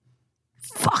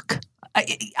fuck.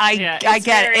 I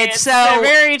get it. It's so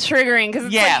very triggering because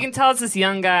it's like you can tell it's this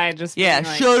young guy just being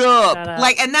like, shut up.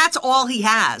 Like, and that's all he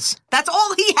has. That's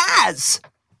all he has.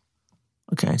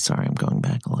 Okay, sorry, I'm going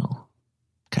back a little.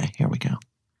 Okay, here we go.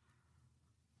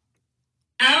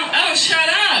 Oh, shut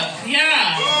up.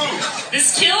 Yeah.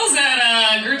 This kills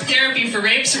that group therapy for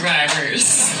rape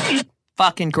survivors.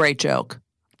 Fucking great joke.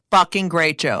 Fucking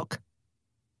great joke.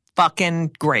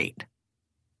 Fucking great.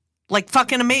 Like,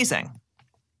 fucking amazing.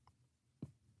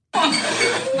 They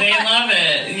love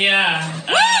it. Yeah.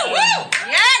 Woo!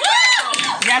 Yeah,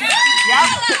 yep.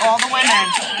 All the women.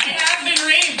 I have been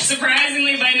raped,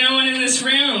 surprisingly, by no one in this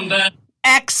room, but...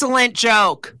 Excellent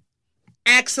joke.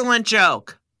 Excellent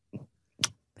joke.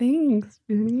 Thanks,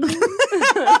 Judy.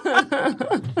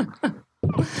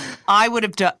 I would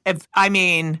have done...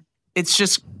 it's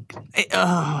just...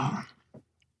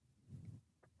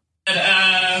 But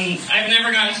I've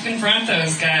never gotten to confront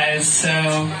those guys, so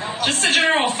just a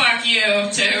general fuck you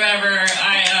to whoever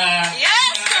I...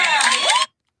 Yes, sir!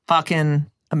 Fucking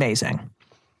amazing.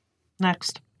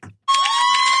 Next.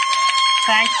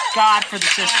 Thank God for the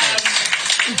sisters.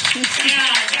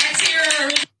 Yeah, back to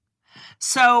your...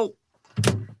 So,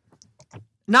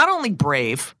 not only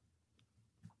brave,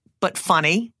 but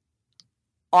funny,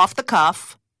 off the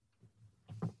cuff,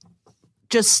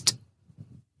 just...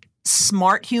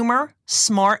 smart humor.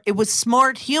 It was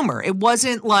smart humor. It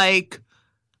wasn't like,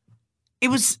 it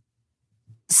was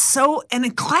so,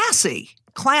 and classy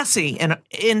and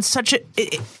in such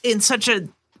a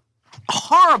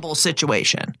horrible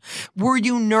situation. Were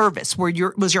you nervous?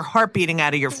 Was your heart beating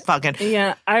out of your fucking...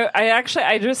 Yeah, I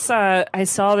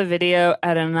saw the video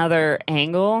at another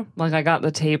angle. Like I got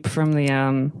the tape from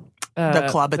the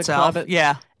club itself.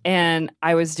 Yeah. And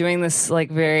I was doing this like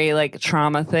very like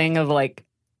trauma thing of like,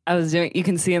 you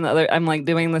can see in the other, I'm like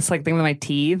doing this like thing with my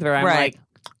teeth where I'm like,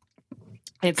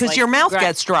 it's because like, your mouth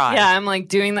gets dry. Yeah, I'm like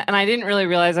doing that. And I didn't really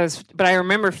realize but I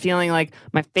remember feeling like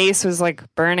my face was like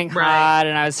burning hot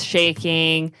and I was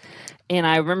shaking. And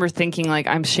I remember thinking like,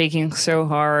 I'm shaking so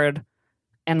hard.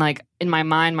 And like in my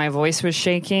mind, my voice was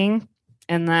shaking.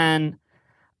 And then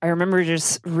I remember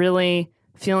just really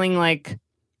feeling like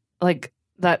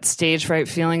that stage fright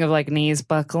feeling of like knees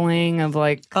buckling of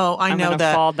like, oh, I know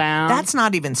that fall down. That's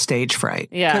not even stage fright.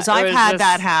 Yeah, because I've had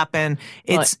that happen.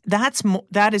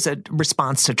 That is a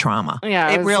response to trauma. Yeah,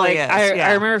 it really is.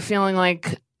 I remember feeling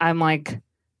like I'm like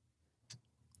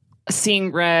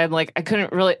seeing red. Like I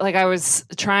couldn't really like I was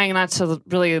trying not to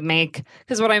really make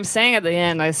because what I'm saying at the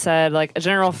end, I said like a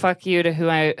general fuck you to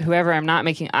whoever I'm not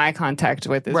making eye contact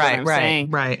with is what I'm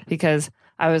saying. Right. Because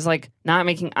I was like not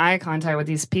making eye contact with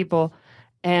these people.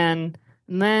 And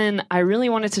then I really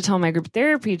wanted to tell my group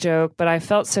therapy joke, but I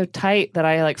felt so tight that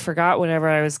I like forgot whatever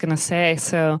I was going to say.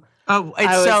 So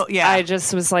I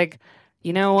just was like,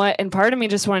 you know what? And part of me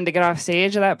just wanted to get off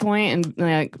stage at that point and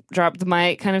like drop the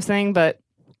mic kind of thing, but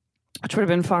which would have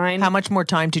been fine. How much more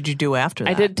time did you do after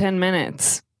that? I did 10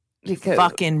 minutes. Because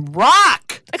fucking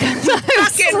rock!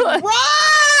 Fucking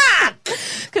rock!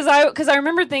 Because I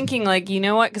remember thinking, like, you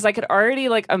know what? Because I could already,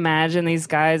 like, imagine these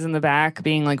guys in the back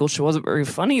being like, well, she wasn't very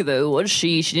funny, though, was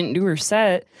she? She didn't do her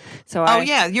set. So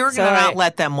you were going to not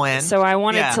let them win. So I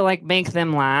wanted to, like, make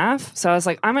them laugh. So I was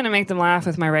like, I'm going to make them laugh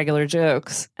with my regular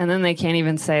jokes. And then they can't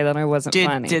even say that I wasn't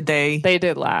funny. Did they? They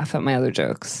did laugh at my other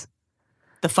jokes.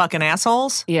 The fucking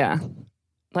assholes? Yeah.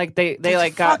 Like they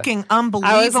like got fucking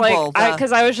unbelievable.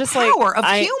 Because I was just like power of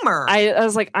humor. I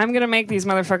was like, I'm gonna make these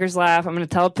motherfuckers laugh. I'm gonna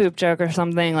tell a poop joke or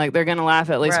something. Like they're gonna laugh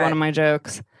at least one of my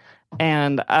jokes.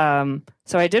 And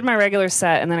so I did my regular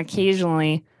set, and then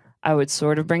occasionally I would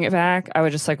sort of bring it back. I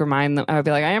would just like remind them. I would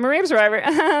be like, I am a rape survivor.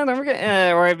 Don't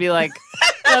forget. Or I'd be like.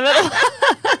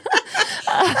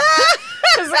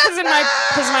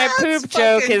 Because my poop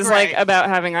joke is like about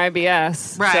having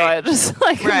IBS, right? So I just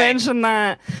like mentioned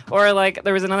that, or like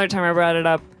there was another time I brought it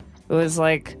up. It was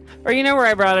like, or you know where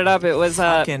I brought it up? It was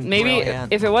maybe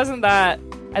brilliant. if it wasn't that,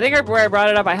 I think where I brought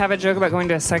it up, I have a joke about going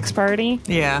to a sex party.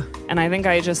 Yeah. And I think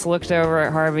I just looked over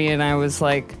at Harvey and I was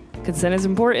like, consent is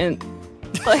important.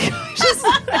 Like, just.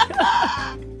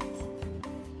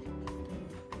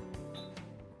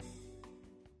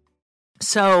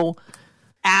 So,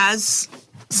 as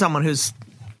someone who's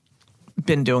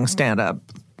been doing stand-up,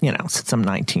 since I'm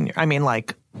 19 years, I mean,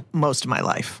 like, most of my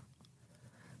life,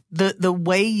 the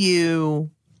way you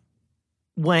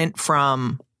went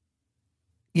from,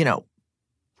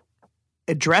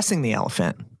 addressing the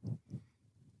elephant,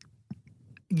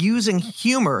 using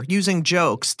humor, using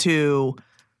jokes to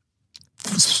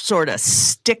sort of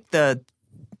stick the,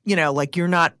 like you're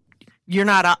not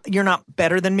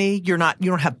better than me. You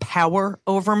don't have power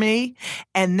over me.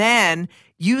 And then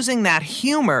using that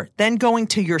humor, then going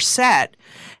to your set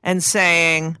and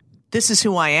saying, this is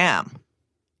who I am.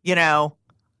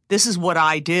 This is what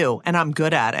I do and I'm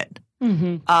good at it.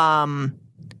 Mm-hmm.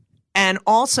 And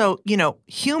also,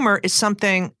 humor is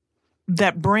something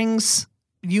that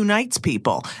unites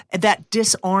people, that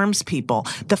disarms people.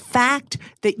 The fact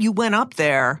that you went up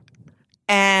there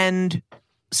and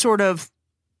sort of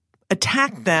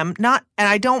attacked them, and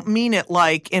I don't mean it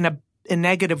like in a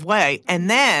negative way, and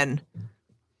then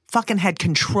fucking had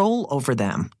control over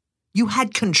them. You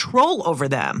had control over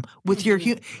them with your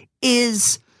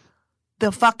is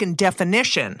the fucking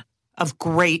definition of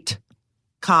great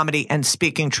comedy and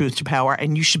speaking truth to power,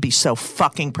 and you should be so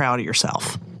fucking proud of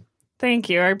yourself. Thank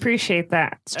you. I appreciate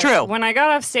that. It's true. When I got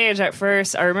off stage at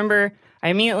first, I remember I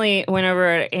immediately went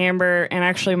over to Amber, and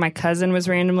actually my cousin was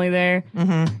randomly there,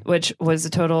 which was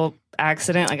a total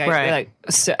accident. Like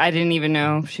I didn't even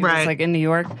know she was like in New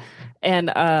York,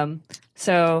 and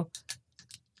so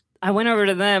I went over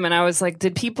to them, and I was like,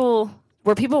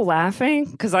 were people laughing?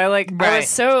 Because I was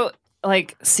so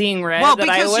like seeing red that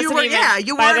I wasn't you were even,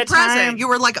 you weren't present. You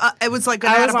were like it was like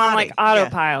I was on like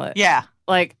autopilot. Yeah.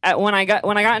 Like when I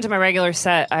got into my regular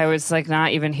set, I was like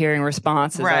not even hearing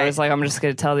responses. I was like, I'm just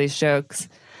going to tell these jokes,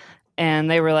 and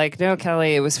they were like, "No,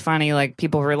 Kelly, it was funny. Like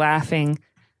people were laughing,"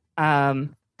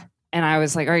 and I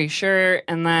was like, "Are you sure?"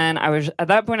 And then at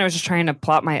that point I was just trying to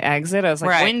plot my exit. I was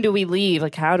like, "When do we leave?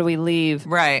 Like how do we leave?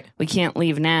 Right? We can't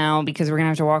leave now because we're gonna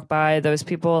have to walk by those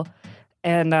people,"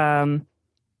 and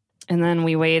then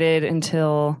we waited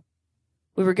until.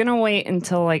 We were going to wait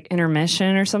until like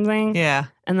intermission or something. Yeah.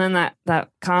 And then that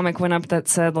comic went up that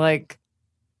said like,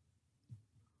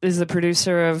 is the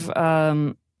producer of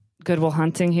Good Will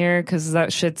Hunting here? Because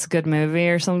that shit's a good movie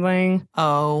or something.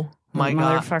 Oh my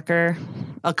God. Motherfucker.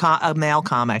 A male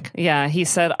comic. Yeah. He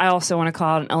said, I also want to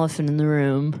call it an elephant in the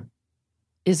room.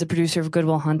 Is the producer of Good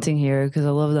Will Hunting here? Because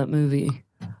I love that movie.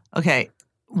 Okay.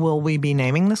 Will we be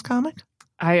naming this comic?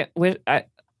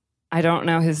 I don't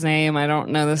know his name. I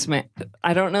don't know this man.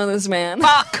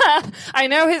 Fuck. I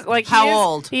know his like. How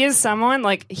old? He is someone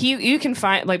like you can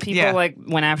find like people like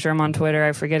went after him on Twitter.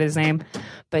 I forget his name,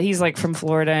 but he's like from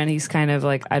Florida and he's kind of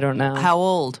like I don't know. How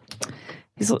old?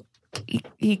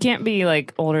 He can't be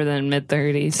like older than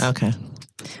mid-30s. Okay.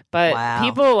 But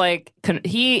people like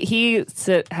he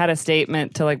had a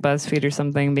statement to like BuzzFeed or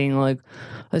something being like,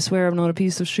 I swear I'm not a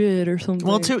piece of shit or something.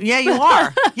 Well, yeah, you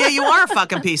are. Yeah, you are a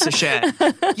fucking piece of shit.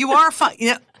 You are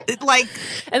like.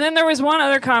 And then there was one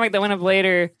other comic that went up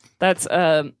later. That's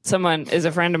someone is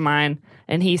a friend of mine,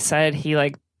 and he said he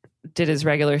like did his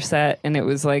regular set, and it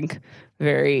was like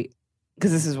very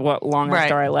because this is what long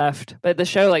after I left, but the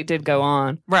show like did go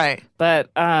on, right? But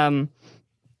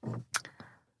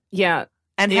yeah,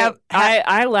 and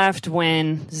I left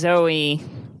when Zoe.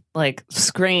 Like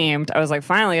screamed. I was like,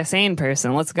 finally a sane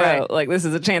person. Let's go. Right. Like this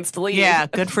is a chance to leave. Yeah,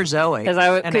 good for Zoe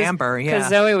and Amber. Yeah, because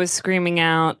Zoe was screaming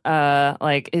out,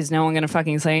 like, is no one gonna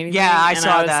fucking say anything? Yeah, I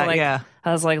saw that. Like, yeah,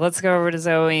 I was like, let's go over to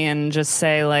Zoe and just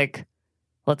say like,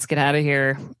 let's get out of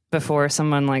here before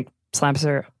someone like slaps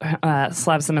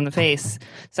them in the face.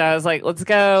 So I was like, let's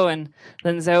go. And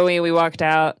then Zoe, we walked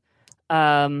out,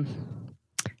 and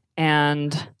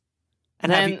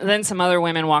then some other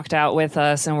women walked out with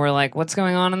us and were like, what's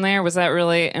going on in there? Was that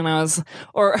really? And I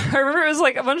remember it was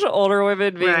like a bunch of older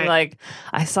women being like,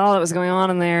 I saw what was going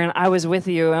on in there and I was with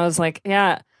you. And I was like,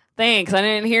 yeah, thanks. I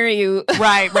didn't hear you.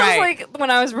 Right. I was like, when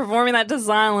I was performing that to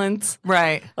silence.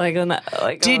 Right.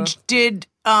 Did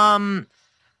have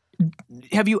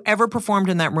you ever performed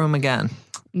in that room again?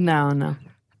 No.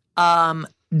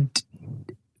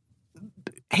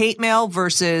 Hate mail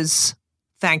versus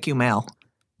thank you mail.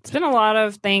 It's been a lot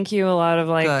of thank you, a lot of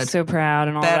like Good. So proud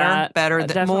and all that.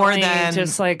 More than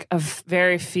just like a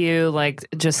very few, like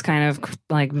just kind of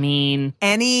like mean.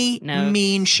 Any notes.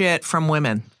 Mean shit from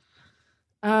women.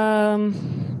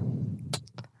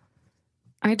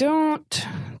 I don't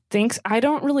think I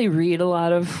don't really read a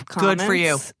lot of comments. Good for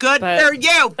you. Good for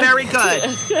you. Very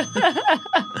good.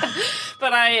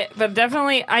 But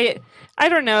definitely, I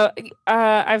don't know.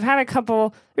 I've had a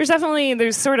couple.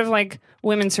 There's sort of like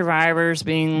women survivors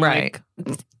being like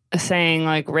saying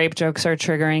like rape jokes are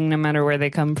triggering no matter where they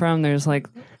come from. There's like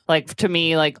to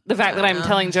me, like the fact that I'm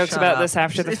telling jokes about this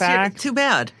after the fact. Too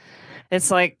bad. It's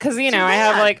like, because,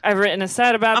 I've written a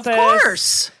set about this. Of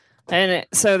course. And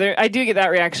so I do get that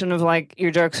reaction of like,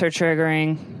 your jokes are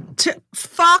triggering.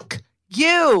 Fuck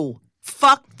you.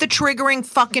 Fuck the triggering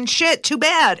fucking shit. Too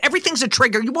bad. Everything's a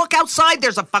trigger. You walk outside,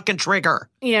 there's a fucking trigger.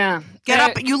 Yeah. Get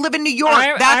up. You live in New York.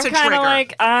 That's a trigger.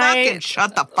 Like, fucking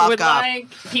shut the fuck would up. Like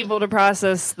people to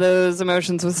process those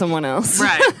emotions with someone else.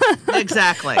 Right.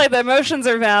 Exactly. Like the emotions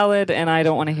are valid and I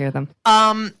don't want to hear them.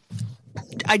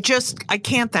 I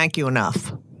can't thank you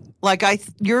enough. Like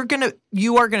you are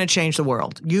gonna change the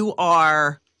world. You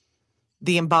are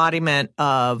the embodiment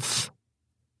of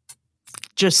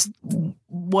just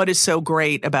what is so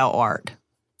great about art.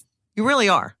 You really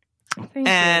are. Thank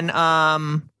and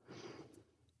you.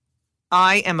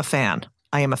 I am a fan.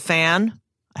 I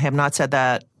have not said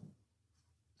that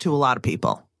to a lot of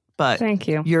people, but thank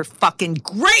you. You're fucking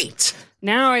great.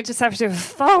 Now I just have to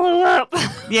follow up.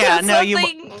 Yeah, no,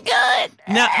 something good.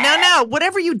 No.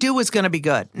 Whatever you do is going to be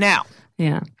good. Now,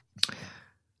 yeah.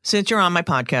 Since you're on my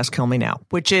podcast, Kill Me Now,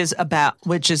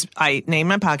 I named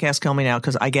my podcast Kill Me Now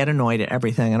because I get annoyed at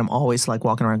everything, and I'm always like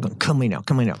walking around going, Kill me now.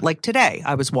 Like today,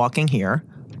 I was walking here,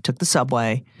 took the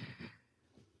subway.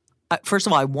 First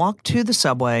of all, I walked to the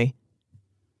subway.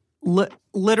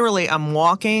 Literally, I'm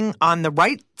walking on the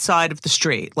right side of the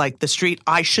street, like the street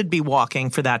I should be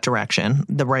walking for that direction,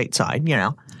 the right side,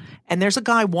 And there's a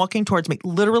guy walking towards me,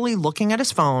 literally looking at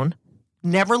his phone,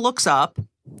 never looks up,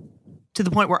 to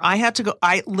the point where I had to go.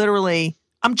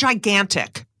 I'm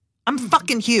gigantic. I'm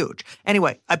fucking huge.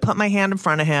 Anyway, I put my hand in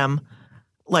front of him,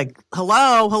 like,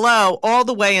 hello, all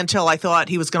the way until I thought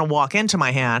he was going to walk into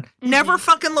my hand. Never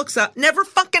fucking looks up. Never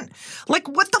fucking, like,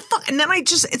 what the fuck? And then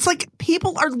it's like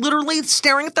people are literally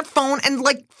staring at their phone and,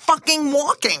 like, fucking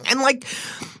walking. And, like,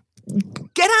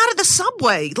 get out of the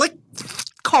subway, like,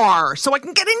 car, so I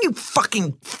can get in, you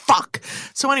fucking fuck.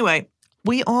 So anyway,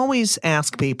 we always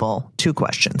ask people 2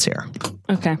 questions here.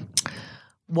 Okay.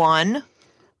 1,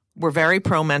 we're very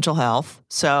pro mental health.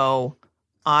 So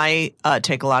I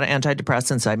take a lot of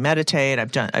antidepressants. I meditate.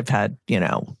 I've had,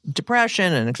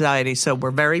 depression and anxiety. So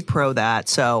we're very pro that.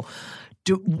 So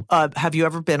have you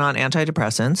ever been on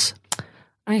antidepressants?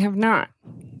 I have not.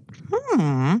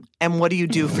 And what do you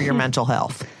do for your mental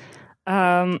health?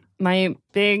 My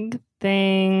big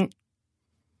thing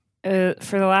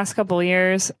for the last couple of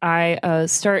years, I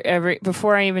start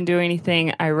before I even do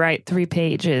anything, I write 3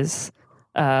 pages,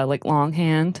 like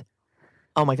longhand.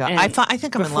 Oh my God. I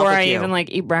think I'm in love with you. Before I even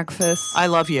eat breakfast. I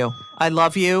love you.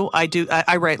 I do.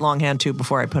 I write longhand too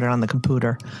before I put it on the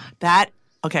computer. Okay.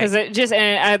 Because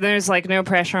there's no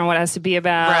pressure on what it has to be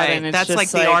about. Right. And it's that's just like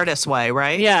the artist way,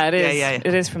 right? Yeah, it is. Yeah.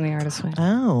 It is from the artist way.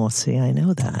 Oh, see, I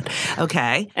know that.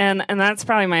 Okay. And that's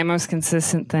probably my most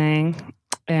consistent thing.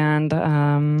 And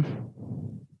therapy.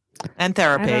 I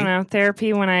don't know,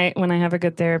 therapy when I have a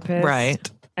good therapist.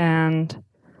 Right. And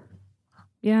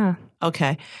yeah.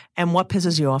 Okay. And what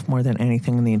pisses you off more than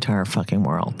anything in the entire fucking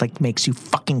world? Like makes you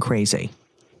fucking crazy?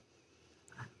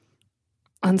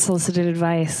 Unsolicited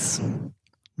advice.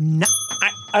 No,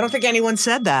 I don't think anyone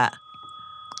said that.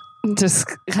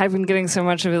 I've been getting so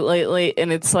much of it lately,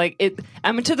 and it's like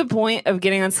I'm to the point of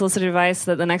getting unsolicited advice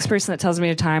that the next person that tells me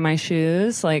to tie my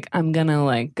shoes, I'm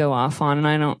gonna go off on, and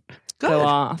I don't go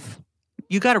off.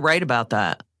 You got to write about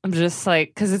that. I'm just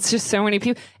because it's just so many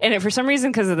people, and for some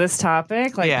reason, because of this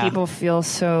topic, people feel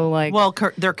so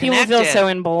they're connected. People feel so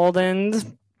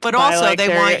emboldened, but also they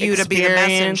want you to be the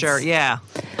messenger. Yeah.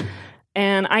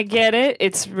 And I get it.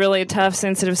 It's really a tough,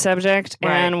 sensitive subject,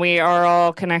 and we are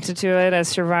all connected to it as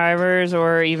survivors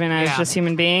or even as just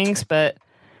human beings. But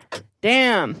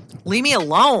damn. Leave me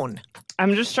alone.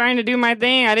 I'm just trying to do my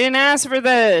thing. I didn't ask for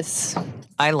this.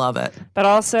 I love it. But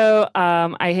also,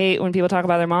 I hate when people talk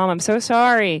about their mom. I'm so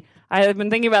sorry. I've been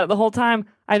thinking about it the whole time.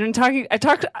 I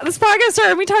talked this podcast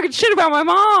started me talking shit about my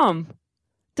mom.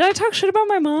 Did I talk shit about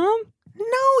my mom?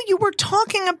 No, you were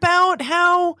talking about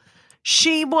how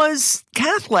she was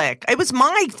Catholic. It was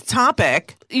my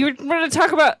topic. You were going to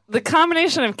talk about the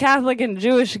combination of Catholic and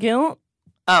Jewish guilt?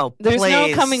 Oh, There's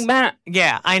no coming back.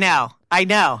 Yeah, I know.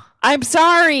 I'm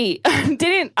sorry.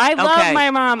 I love my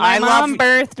mom. My mom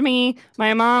birthed me.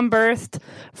 My mom birthed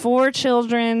 4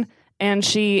 children, and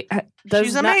she does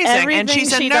she's amazing, everything and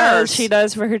she's a she nurse. She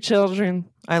does for her children.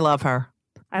 I love her.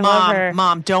 I love her.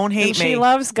 Mom, don't hate and me. She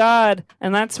loves God,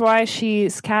 and that's why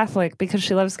she's Catholic, because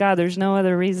she loves God. There's no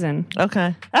other reason.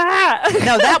 Okay. Ah!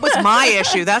 No, that was my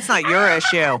issue. That's not your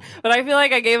issue. But I feel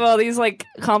like I gave all these like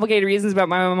complicated reasons about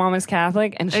my mom is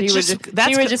Catholic, and she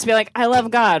would just be like, "I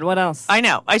love God. What else?" I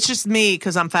know. It's just me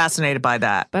because I'm fascinated by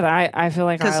that. But I feel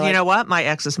like because you know what, my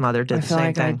ex's mother did the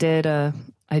same thing.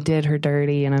 I did her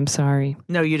dirty, and I'm sorry.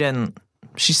 No, you didn't.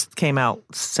 She came out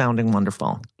sounding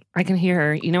wonderful. I can hear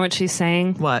her. You know what she's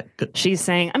saying? What? She's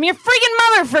saying, "I'm your freaking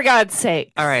mother, for God's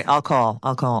sake." All right, I'll call.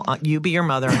 You be your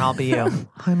mother, and I'll be you.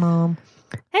 Hi, Mom.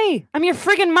 Hey, I'm your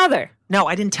freaking mother. No,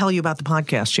 I didn't tell you about the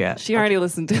podcast yet. She already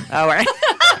listened to it. All right.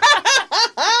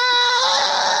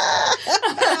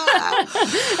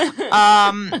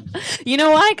 You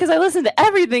know why? Because I listen to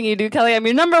everything you do, Kelly. I'm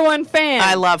your number one fan.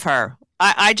 I love her.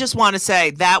 I just want to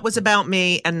say that was about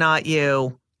me and not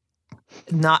you.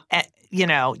 Not,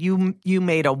 you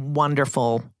made a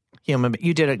wonderful human.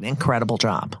 You did an incredible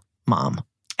job, Mom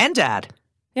and Dad.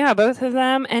 Yeah, both of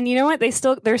them. And you know what? They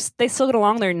still get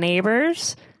along. They're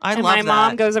neighbors. I love my that.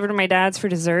 mom goes over to my dad's for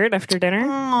dessert after dinner.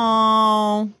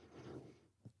 Oh,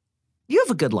 you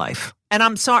have a good life. And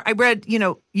I'm sorry. I read.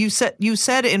 You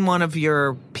said in one of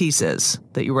your pieces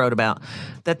that you wrote about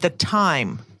that the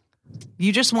time.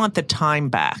 You just want the time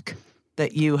back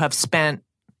that you have spent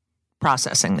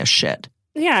processing this shit.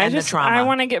 Yeah, the trauma. I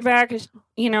want to get back.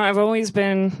 I've always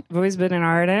been an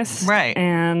artist, right?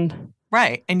 And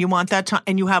you want that time,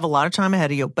 and you have a lot of time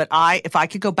ahead of you. But if I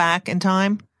could go back in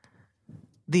time,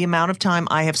 the amount of time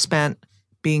I have spent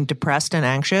being depressed and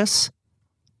anxious,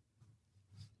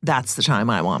 that's the time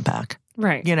I want back.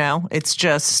 Right? It's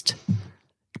just.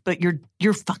 But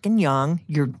you're fucking young.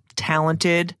 You're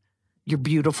talented. You're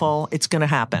beautiful. It's going to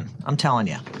happen. I'm telling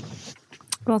you.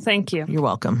 Well, thank you. You're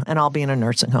welcome. And I'll be in a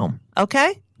nursing home.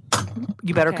 Okay?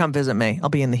 You better come visit me. I'll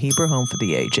be in the Hebrew Home for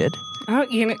the Aged. Oh,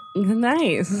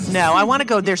 nice. No, I want to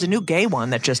go. There's a new gay one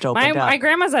that just opened up. My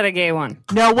grandma's at a gay one.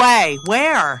 No way.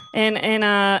 Where?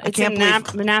 It's in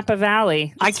Napa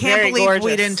Valley. I can't believe gorgeous.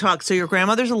 we didn't talk. So your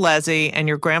grandmother's a leslie and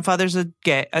your grandfather's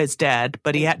is dead,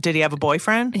 but did he have a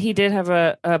boyfriend? He did have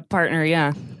a partner,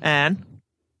 yeah. And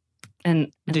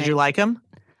did you you like him?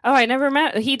 Oh, I never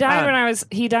met. He died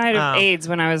he died of AIDS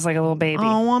when I was like a little baby.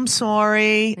 Oh, I'm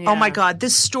sorry. Yeah. Oh my God,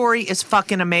 this story is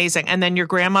fucking amazing. And then your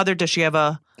grandmother, does she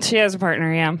have She has a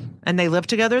partner, yeah. And they live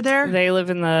together there? They live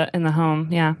in the home,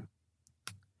 yeah.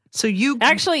 So you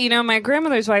actually, my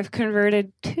grandmother's wife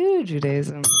converted to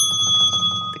Judaism.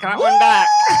 They got one back.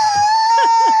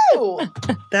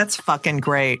 That's fucking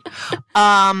great.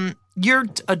 You're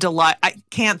a delight. I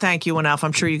can't thank you enough.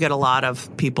 I'm sure you get a lot of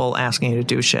people asking you to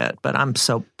do shit, but I'm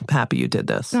so happy you did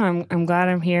this. No, I'm glad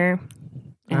I'm here.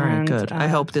 All right, good. I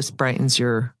hope this brightens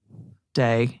your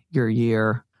day, your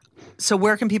year. So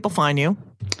where can people find you?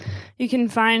 You can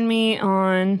find me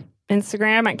on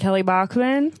Instagram at Kelly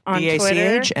Bachman, on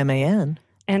Twitter. BACHMAN.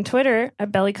 And Twitter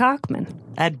at Belly Cockman.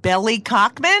 At Belly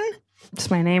Cockman? It's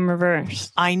my name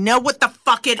reversed. I know what the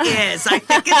fuck it is. I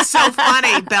think it's so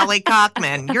funny, Belly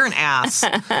Cockman. You're an ass.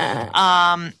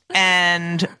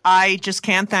 And I just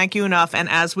can't thank you enough. And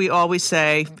as we always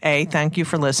say, thank you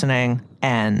for listening.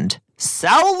 And so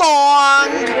long.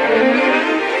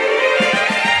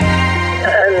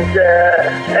 And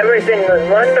everything was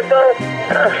wonderful.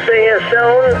 I'll see you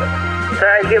soon.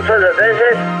 Thank you for the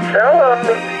visit. So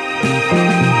long.